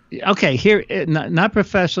 She, okay, here, not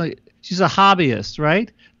professionally. She's a hobbyist,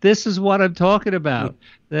 right? This is what I'm talking about.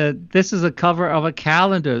 This is a cover of a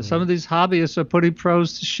calendar. Some of these hobbyists are putting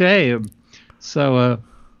pros to shame. So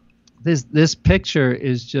this picture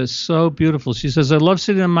is just so beautiful. She says, I love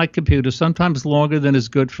sitting on my computer, sometimes longer than is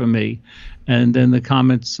good for me. And then the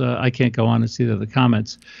comments, I can't go on and see the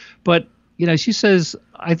comments. But, she says,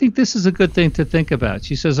 I think this is a good thing to think about.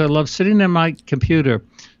 She says, I love sitting on my computer,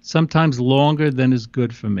 sometimes longer than is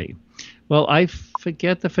good for me. Well, I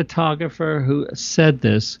forget the photographer who said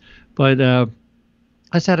this, but I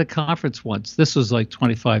was at a conference once. This was like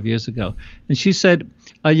 25 years ago. And she said,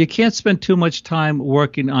 you can't spend too much time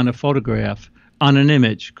working on a photograph, on an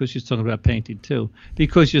image, because she's talking about painting too,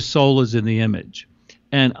 because your soul is in the image.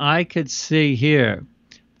 And I could see here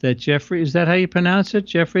that Jeffrey, is that how you pronounce it?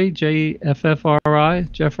 Jeffrey,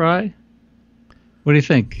 Jeffri? Jeffrey? What do you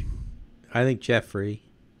think? I think Jeffrey.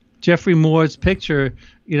 Jeffrey Moore's picture,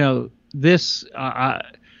 this, I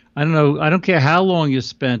don't know, I don't care how long you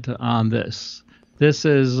spent on this. This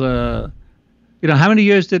is, how many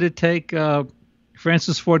years did it take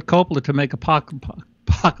Francis Ford Coppola to make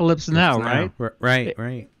Apocalypse Now, right?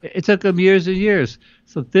 Right. It took him years and years.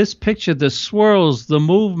 So this picture, the swirls, the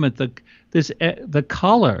movement, the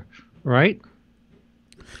color, right?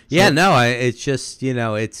 Yeah, no, it's just,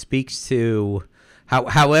 it speaks to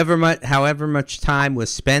however much time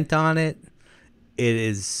was spent on it. It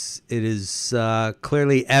is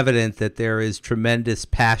clearly evident that there is tremendous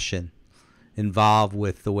passion involved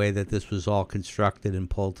with the way that this was all constructed and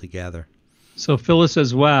pulled together. So Phyllis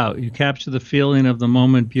says, wow, you capture the feeling of the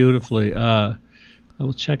moment beautifully. I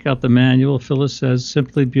will check out the manual. Phyllis says,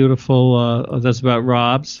 simply beautiful. That's about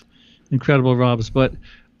Rob's, incredible Rob's. But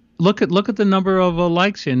look at the number of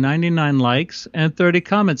likes here, 99 likes and 30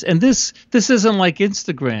 comments. And this isn't like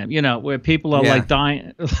Instagram, where people are like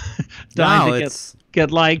dying to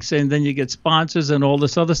get likes, and then you get sponsors and all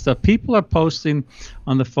this other stuff. People are posting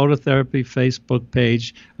on the Phototherapy Facebook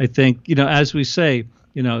page. I think, as we say,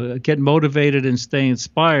 get motivated and stay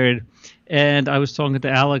inspired. And I was talking to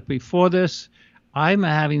Alec before this. I'm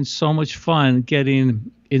having so much fun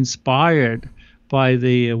getting inspired by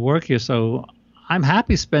the work here. So I'm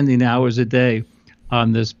happy spending hours a day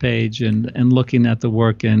on this page and looking at the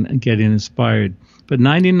work and getting inspired. But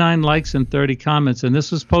 99 likes and 30 comments. And this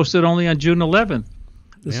was posted only on June 11th.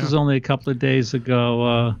 This was only a couple of days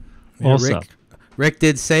ago also. Rick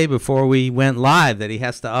did say before we went live that he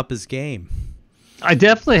has to up his game. I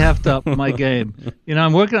definitely have to up my game.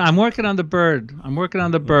 I'm working on the bird. I'm working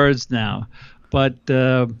on the birds now. But,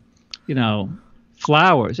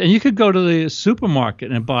 flowers. And you could go to the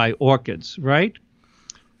supermarket and buy orchids, right?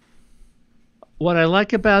 What I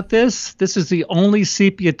like about this is the only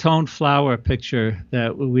sepia tone flower picture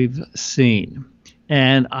that we've seen.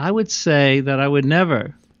 And I would say that I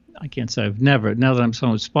can't say I've never, now that I'm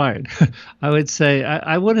so inspired, I would say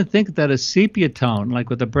I wouldn't think that a sepia tone,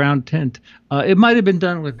 like with a brown tint, it might have been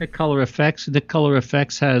done with Nick Color Effects. Nick Color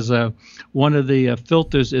Effects has one of the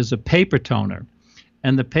filters is a paper toner.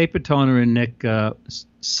 And the paper toner in Nick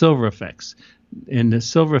Silver Effects, in the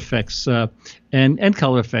Silver Effects and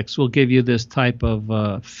Color Effects will give you this type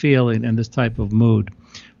of feeling and this type of mood.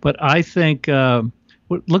 But I think,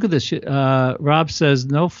 look at this. Rob says,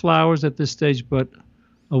 no flowers at this stage, but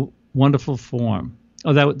a wonderful form.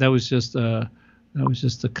 Oh, that was just a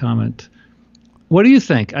comment. What do you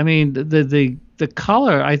think? I mean, the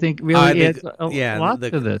color, I think, really adds a lot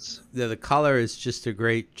to this. The color is just a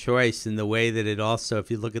great choice in the way that it also, if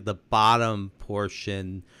you look at the bottom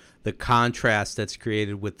portion, the contrast that's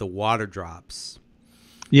created with the water drops.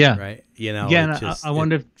 Yeah. Right? I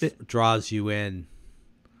wonder if it draws you in.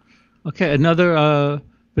 Okay, another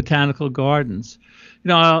Botanical Gardens.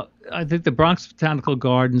 I think the Bronx Botanical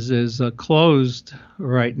Gardens is closed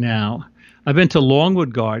right now. I've been to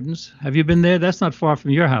Longwood Gardens. Have you been there? That's not far from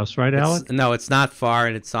your house, right, Alec? No, it's not far,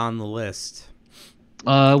 and it's on the list.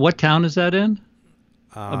 What town is that in?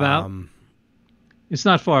 About? It's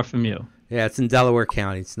not far from you. Yeah, it's in Delaware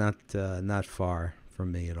County. It's not far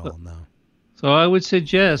from me at all, no. So I would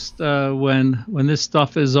suggest when this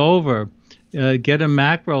stuff is over, get a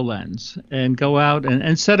macro lens and go out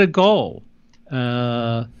and set a goal.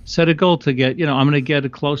 Set a goal to get, I'm going to get a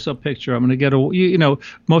close-up picture. I'm going to get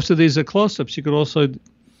most of these are close-ups. You could also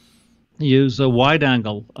use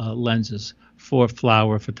wide-angle lenses for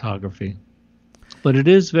flower photography. But it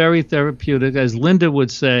is very therapeutic. As Linda would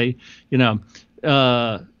say,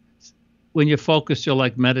 when you're focused, you're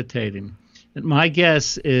like meditating. And my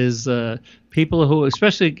guess is people who,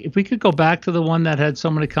 especially if we could go back to the one that had so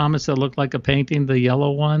many comments that looked like a painting, the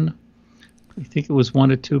yellow one. I think it was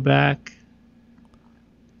one or two back.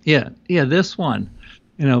 Yeah, this one.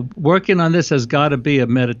 Working on this has got to be a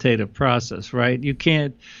meditative process, right? You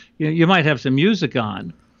can't. You might have some music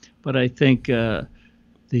on, but I think the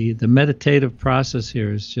meditative process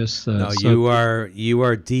here is just. No, you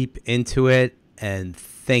are deep into it and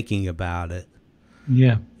thinking about it.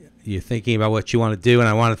 Yeah. You're thinking about what you want to do, and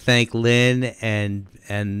I want to thank Lynn and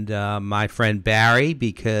my friend Barry,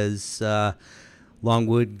 because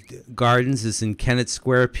Longwood Gardens is in Kennett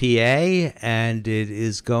Square, PA, and it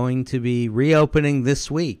is going to be reopening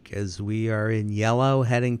this week as we are in yellow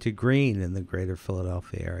heading to green in the greater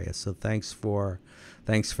Philadelphia area. So thanks for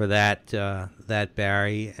that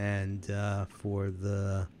Barry, and for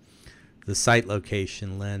the site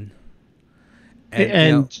location, Lynn.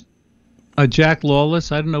 And Jack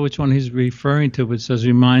Lawless, I don't know which one he's referring to, but it says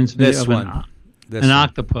reminds me of an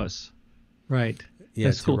octopus. Right. Yeah,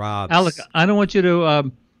 that's cool. Rob's. Alec, I don't want you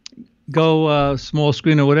to go small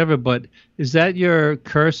screen or whatever, but is that your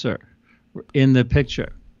cursor in the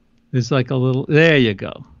picture? There's like a little. There you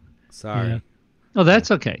go. Sorry. Yeah. Oh, that's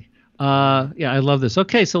okay. I love this.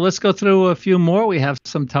 Okay, so let's go through a few more. We have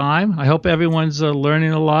some time. I hope everyone's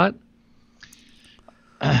learning a lot.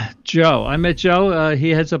 Joe, I met Joe.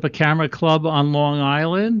 He heads up a camera club on Long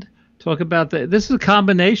Island. Talk about that. This is a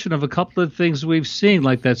combination of a couple of things we've seen,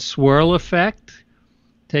 like that swirl effect,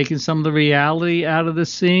 taking some of the reality out of the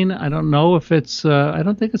scene. I don't know if it's. I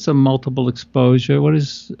don't think it's a multiple exposure. What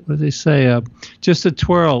do they say? Just a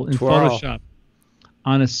twirl in Photoshop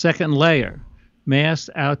on a second layer,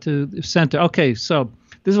 masked out to the center. Okay, so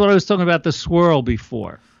this is what I was talking about, the swirl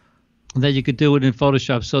before, that you could do it in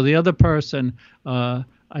Photoshop. So the other person, I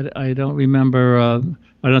don't remember.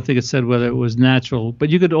 I don't think it said whether it was natural,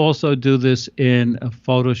 but you could also do this in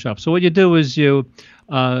Photoshop. So what you do is you.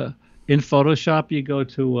 In Photoshop, you go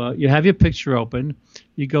to, you have your picture open,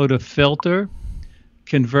 you go to Filter,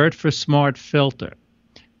 Convert for Smart Filter.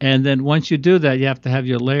 And then once you do that, you have to have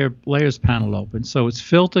your layers panel open. So it's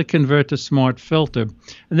Filter, Convert to Smart Filter.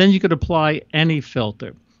 And then you could apply any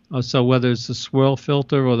filter. So whether it's the swirl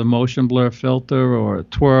filter or the motion blur filter or a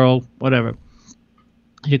twirl, whatever,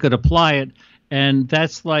 you could apply it. And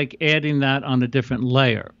that's like adding that on a different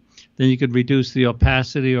layer. Then you could reduce the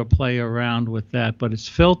opacity or play around with that. But it's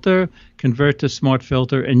Filter, Convert to Smart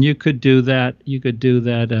Filter, and you could do that. You could do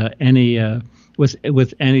that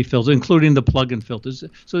with any filter, including the plug-in filters.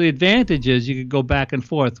 So the advantage is you could go back and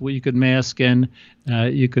forth. Where you could mask in,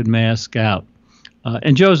 you could mask out.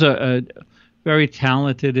 And Joe's a very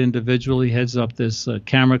talented individual. He heads up this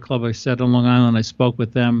camera club I said on Long Island. I spoke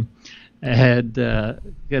with them.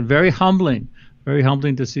 Very humbling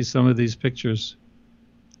to see some of these pictures.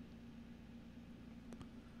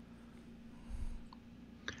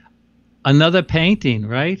 Another painting,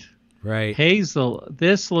 right? Right. Hazel.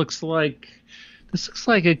 This looks like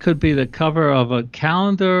it could be the cover of a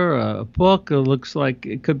calendar, a book. It looks like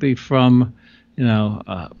it could be from,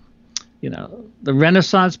 the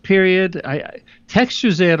Renaissance period.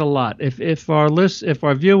 Textures add a lot. If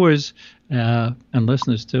our viewers and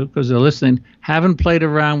listeners too, because they're listening, haven't played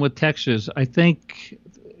around with textures, I think,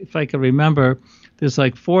 if I can remember, there's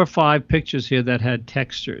like 4 or 5 pictures here that had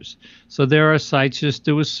textures. So there are sites, just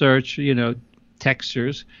do a search,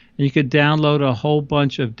 textures, and you could download a whole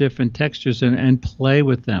bunch of different textures and play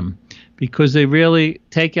with them, because they really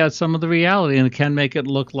take out some of the reality, and it can make it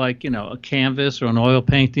look like, a canvas or an oil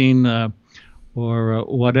painting or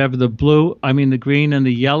whatever. The green and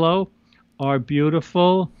the yellow are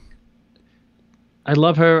beautiful. I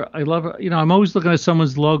love her. I'm always looking at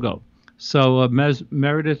someone's logo. So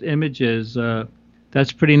Meredith Images,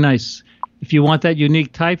 that's pretty nice. If you want that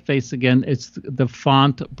unique typeface again, it's the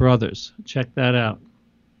Font Brothers. Check that out.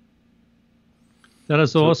 That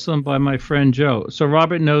is awesome by my friend Joe. So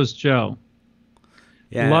Robert knows Joe.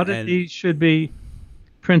 Yeah, a lot of these should be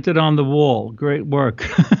printed on the wall. Great work.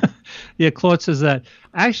 Yeah, Claude says that.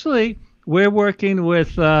 Actually, we're working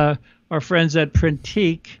with our friends at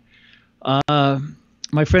Printique.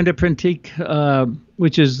 My friend at Printique,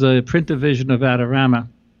 which is the print division of Adorama,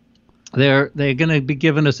 they're going to be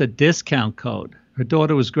giving us a discount code. Her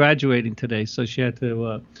daughter was graduating today, so she had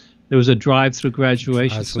to. There was a drive-through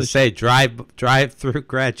graduation. I was going to say drive-through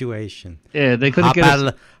graduation. Yeah, they couldn't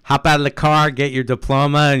hop out of the car, get your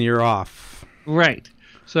diploma, and you're off. Right.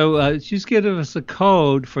 So she's giving us a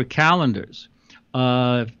code for calendars.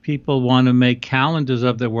 If people want to make calendars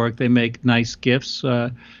of their work, they make nice gifts.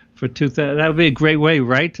 For 2000, that would be a great way,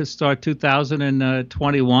 right, to start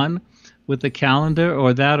 2021. with the calendar,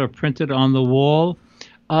 or that, or printed on the wall.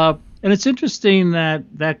 And it's interesting that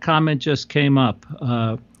that comment just came up,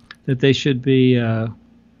 that they should be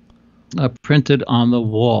printed on the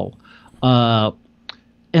wall.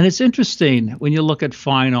 And it's interesting when you look at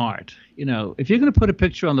fine art. You know, if you're going to put a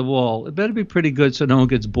picture on the wall, it better be pretty good so no one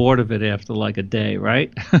gets bored of it after like a day,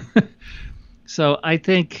 right? So I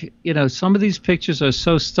think, you know, some of these pictures are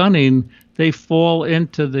so stunning, they fall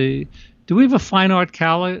into the... Do we have a fine art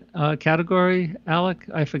category, Alec?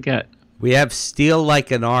 I forget. We have Steal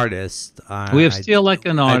Like an Artist. We have Steal Like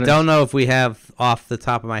an Artist. I don't know if we have, off the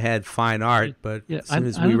top of my head, fine art, but as soon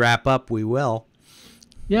as we wrap up, we will.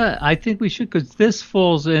 Yeah, I think we should, because this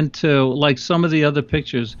falls into, like some of the other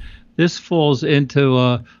pictures, this falls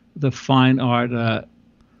into the fine art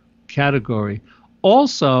category.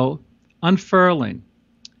 Also, Unfurling,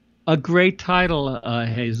 a great title,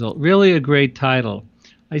 Hazel, really a great title.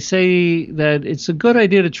 I say that it's a good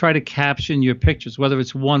idea to try to caption your pictures, whether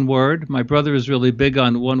it's one word. My brother is really big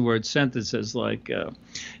on one-word sentences, like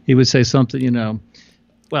he would say something, you know,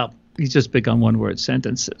 well, he's just big on one-word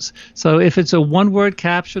sentences. So if it's a one-word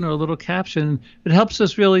caption or a little caption, it helps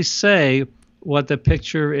us really say what the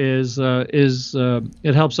picture is.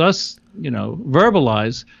 It helps us, you know,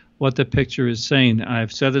 verbalize what the picture is saying.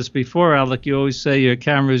 I've said this before, Alec. You always say your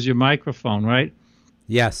camera is your microphone, right?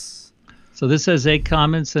 Yes. So this has 8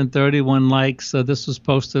 comments and 31 likes. This was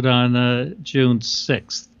posted on June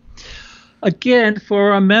 6th. Again,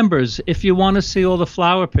 for our members, if you want to see all the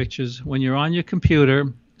flower pictures when you're on your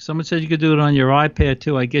computer, someone said you could do it on your iPad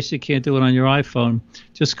too. I guess you can't do it on your iPhone.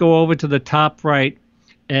 Just go over to the top right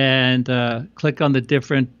and click on the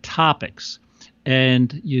different topics,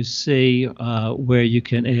 and you see where you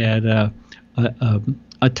can add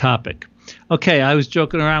a topic. Okay, I was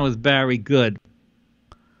joking around with Barry Good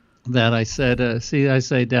that I said, see, I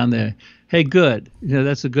say down there, hey, Good, you know,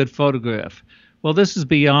 that's a good photograph. Well, this is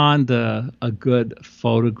beyond a good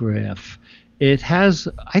photograph. It has,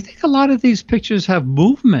 I think a lot of these pictures have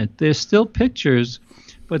movement. They're still pictures,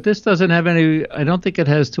 but this doesn't have any, I don't think it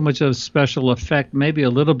has too much of a special effect, maybe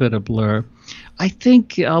a little bit of blur. I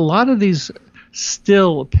think a lot of these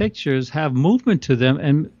still pictures have movement to them.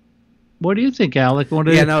 And what do you think, Alec?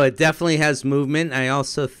 Yeah, no, it definitely has movement. I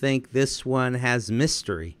also think this one has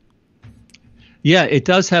mystery. Yeah, it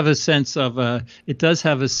does have a sense of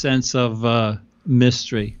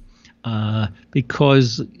mystery,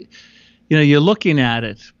 because you know, you're looking at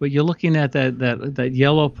it, but you're looking at that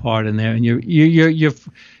yellow part in there, and you're you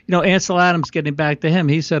know, Ansel Adams, getting back to him,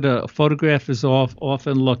 he said a photograph is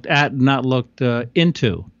often looked at, not looked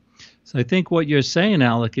into. So I think what you're saying,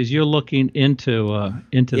 Alec, is you're looking into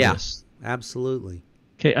this. Absolutely.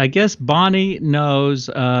 Okay, I guess Bonnie knows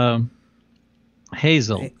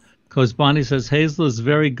Hazel, because Bonnie says Hazel is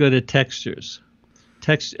very good at textures.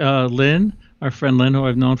 Lynn, our friend Lynn, who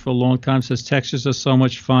I've known for a long time, says textures are so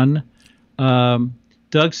much fun.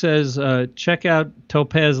 Doug says check out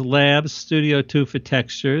Topaz Labs Studio 2 for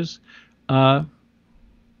textures.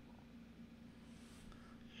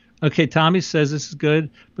 Okay, Tommy says this is good,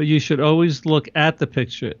 but you should always look at the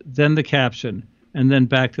picture, then the caption, and then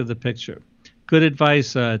back to the picture. Good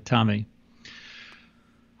advice, Tommy.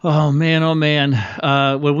 Oh man, oh man.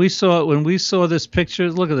 When we saw this picture,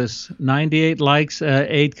 look at this: 98 likes,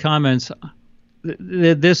 8 comments.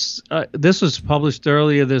 This was published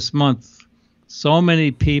earlier this month. So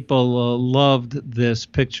many people loved this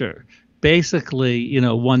picture. Basically, you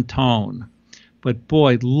know, one tone. But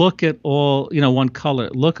boy, look at all, you know, one color.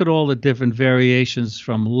 Look at all the different variations,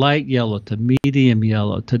 from light yellow to medium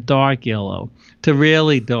yellow to dark yellow to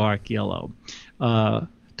really dark yellow.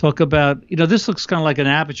 Talk about, you know, this looks kind of like an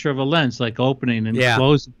aperture of a lens, like opening and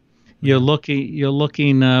closing. You're looking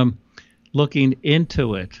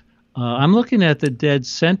into it. I'm looking at the dead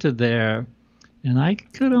center there, and I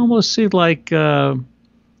could almost see like, you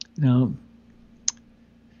know,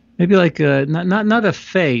 maybe like not a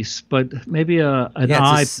face, but maybe an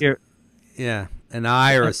eye. Yeah, an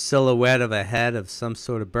eye or a silhouette of a head of some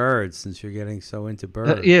sort of bird, since you're getting so into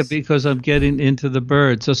birds. Yeah, because I'm getting into the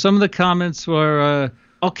bird. So some of the comments were,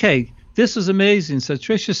 okay, this is amazing. So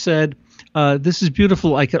Tricia said, this is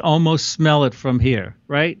beautiful. I could almost smell it from here,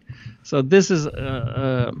 right? So this is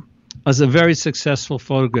a very successful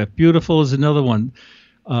photograph. Beautiful is another one.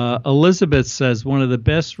 Elizabeth says, one of the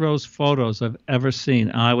best rose photos I've ever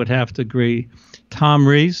seen. I would have to agree. Tom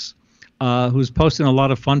Reese, who's posting a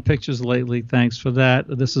lot of fun pictures lately. Thanks for that.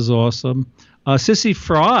 This is awesome. Sissy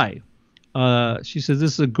Fry, she says,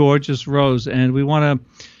 this is a gorgeous rose. And we want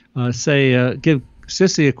to give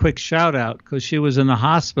Sissy a quick shout out, because she was in the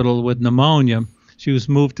hospital with pneumonia. She was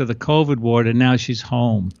moved to the COVID ward, and now she's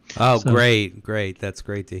home. Oh, so, great. That's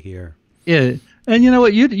great to hear. Yeah, and you know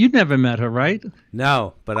what? You never met her, right?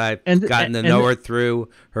 No, but I've And gotten to know her through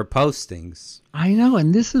her postings. I know,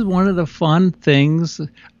 and this is one of the fun things.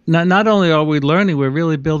 Not only are we learning, we're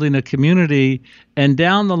really building a community. And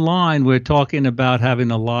down the line, we're talking about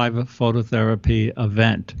having a live phototherapy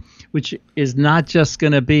event, which is not just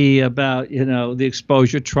going to be about, the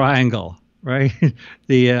exposure triangle, right?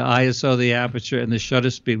 The ISO, the aperture, and the shutter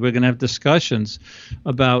speed. We're going to have discussions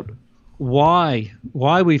about why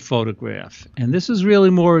we photograph. And this is really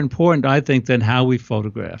more important, I think, than how we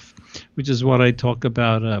photograph, which is what I talk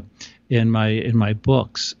about in my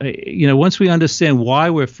books. Once we understand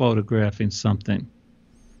why we're photographing something,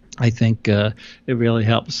 I think it really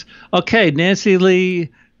helps. Okay, Nancy Lee,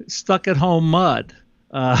 Stuck at Home Mud,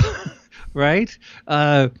 right?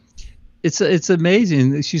 It's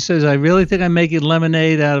amazing. She says, I really think I'm making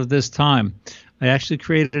lemonade out of this time. I actually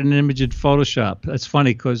created an image in Photoshop. That's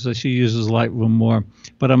funny because she uses Lightroom more.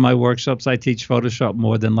 But on my workshops, I teach Photoshop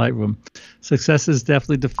more than Lightroom. Success is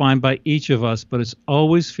definitely defined by each of us, but it's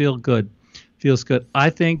always feels good. I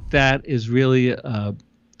think that is really a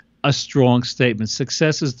strong statement.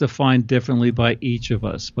 Success is defined differently by each of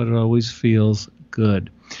us, but it always feels good.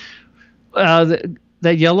 That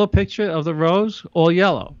yellow picture of the rose, all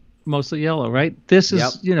yellow, mostly yellow, right? This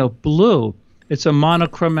is, blue. It's a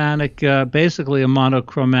monochromatic, basically a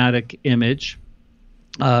monochromatic image.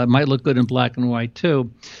 It might look good in black and white too,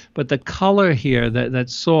 but the color here, that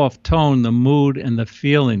soft tone, the mood and the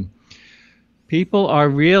feeling, people are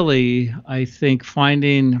really, I think,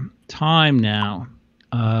 finding time now.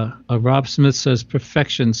 Rob Smith says,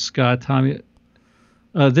 perfection, Scott, Tommy.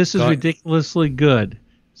 This is ridiculously good.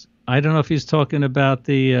 I don't know if he's talking about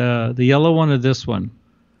the yellow one or this one.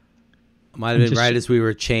 Might have been right as we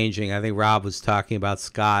were changing. I think Rob was talking about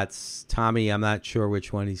Scott's. Tommy, I'm not sure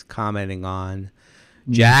which one he's commenting on.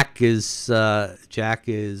 Jack is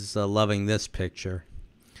loving this picture.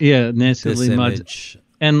 Yeah, Nancy Lee Mudd.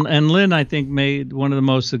 And Lynn, I think, made one of the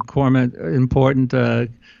most important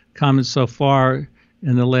comments so far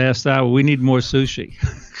in the last hour. We need more sushi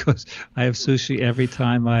because I have sushi every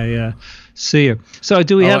time I see her. So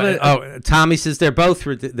do we have Tommy says they're both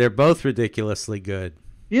ridiculously good.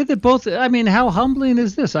 Yeah, they're both. I mean, how humbling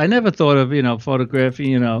is this? I never thought of,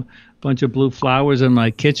 photographing, a bunch of blue flowers in my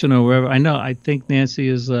kitchen or wherever. I think Nancy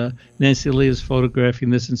Lee is photographing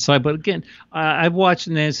this inside. But again, I've watched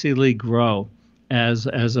Nancy Lee grow as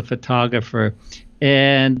a photographer.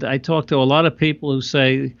 And I talk to a lot of people who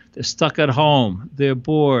say they're stuck at home, they're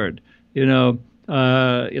bored.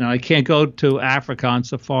 I can't go to Africa on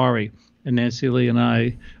safari. And Nancy Lee and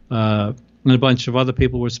I and a bunch of other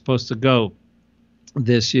people were supposed to go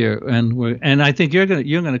this year, and I think you're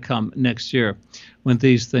gonna come next year when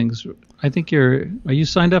these things. I think are you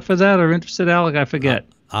signed up for that or interested, Alec? I forget.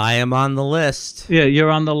 I am on the list. Yeah, you're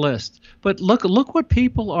on the list. But look what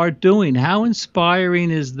people are doing. How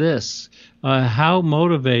inspiring is this? How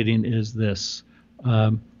motivating is this?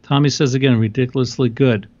 Tommy says again, ridiculously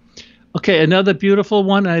good. Okay, another beautiful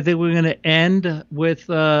one. I think we're going to end with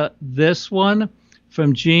this one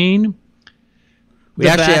from Jean. We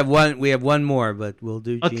actually have one. We have one more, but we'll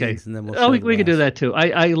do Jean's and then we'll. We can do that too.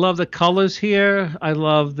 I love the colors here. I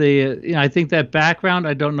love the. I think that background.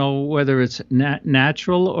 I don't know whether it's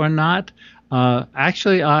natural or not.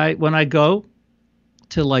 Actually, when I go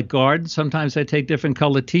to like gardens, sometimes I take different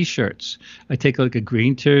color T-shirts. I take like a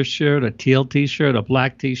green T-shirt, a teal T-shirt, a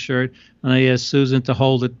black T-shirt, and I ask Susan to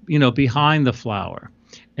hold it, behind the flower.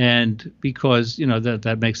 And because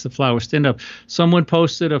that makes the flower stand up. Someone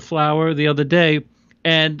posted a flower the other day.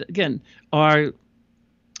 And again, our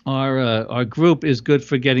group is good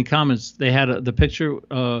for getting comments. They had the picture,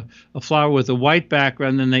 a flower with a white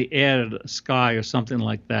background, then they added a sky or something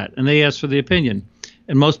like that. And they asked for the opinion.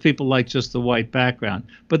 And most people like just the white background.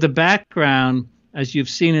 But the background, as you've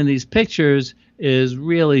seen in these pictures, is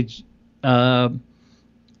really, I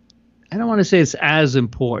don't want to say it's as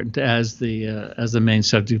important as the main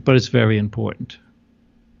subject, but it's very important.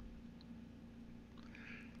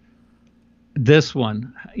 This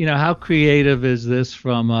one, how creative is this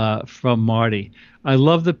from Marty? I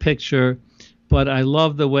love the picture, but I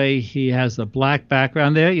love the way he has a black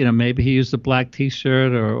background there. Maybe he used a black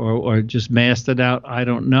T-shirt or just masked it out. I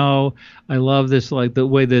don't know. I love this, like the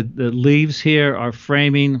way the leaves here are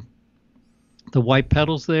framing the white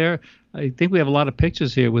petals there. I think we have a lot of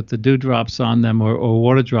pictures here with the dewdrops on them or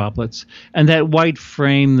water droplets. And that white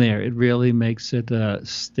frame there, it really makes it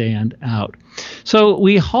stand out. So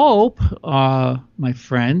we hope, my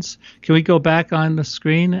friends, can we go back on the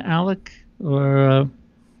screen, Alec? Or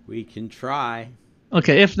we can try.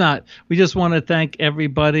 Okay, if not, we just want to thank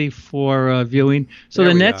everybody for viewing. So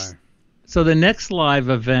the next live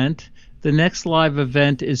event The next live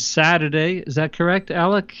event is Saturday. Is that correct,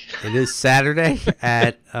 Alec? It is Saturday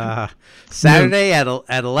at Saturday at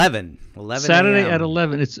 11. Saturday a.m. at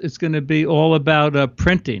 11. It's going to be all about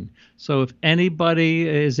printing. So if anybody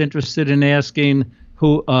is interested in asking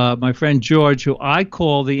who my friend George, who I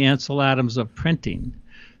call the Ansel Adams of printing,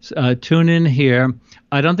 tune in here.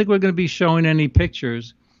 I don't think we're going to be showing any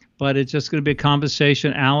pictures, but it's just going to be a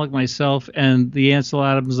conversation. Alec, myself, and the Ansel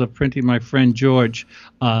Adams of printing, my friend George.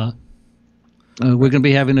 We're going to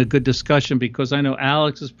be having a good discussion because I know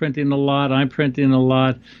Alex is printing a lot, I'm printing a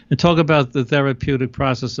lot, and talk about the therapeutic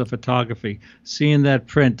process of photography. Seeing that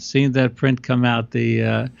print come out of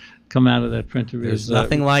that printer. There's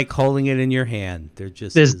nothing like holding it in your hand. There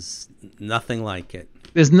just is nothing like it.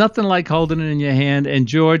 There's nothing like holding it in your hand, and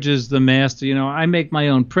George is the master. You know, I make my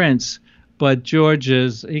own prints, but George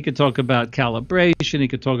he could talk about calibration, he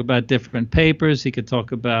could talk about different papers, he could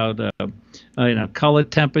talk about color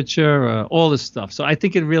temperature, all this stuff. So I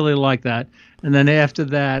think you'd really like that. And then after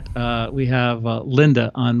that, we have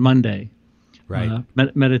Linda on Monday, right?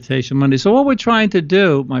 Meditation Monday. So what we're trying to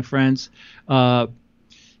do, my friends,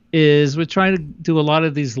 is we're trying to do a lot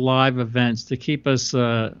of these live events to keep us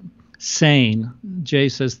sane. Jay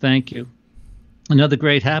says thank you. Another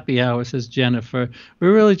great happy hour, says Jennifer.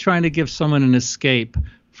 We're really trying to give someone an escape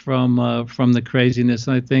from the craziness.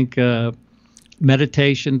 And I think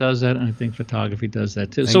meditation does that, and I think photography does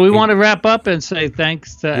that too. So we want to wrap up and say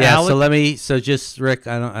thanks to Alec. So just Rick,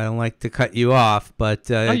 I don't like to cut you off, but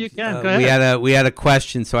you can. Go ahead. We had a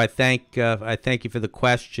question, so I thank you for the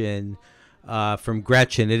question from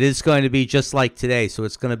Gretchen. It is going to be just like today, so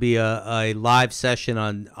it's going to be a live session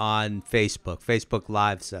on Facebook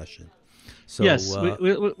live session. So, yes,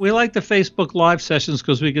 we like the Facebook live sessions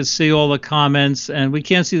because we can see all the comments, and we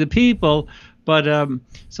can't see the people, but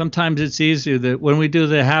sometimes it's easier that when we do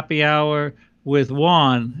the happy hour with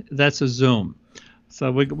Juan, that's a Zoom.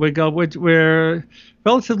 So we're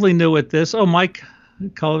relatively new at this. Oh, Mike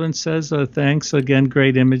Cullivan says thanks again,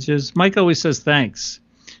 great images. Mike always says thanks.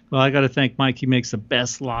 Well, I got to thank Mike. He makes the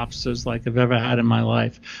best lobsters like I've ever had in my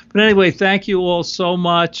life. But anyway, thank you all so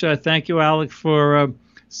much. Thank you, Alec, for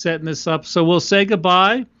setting this up. So we'll say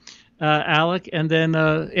goodbye, Alec, and then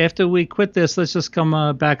after we quit this, let's just come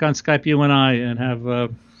back on Skype, you and I, and have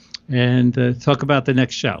talk about the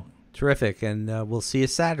next show. Terrific, and we'll see you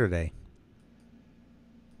Saturday.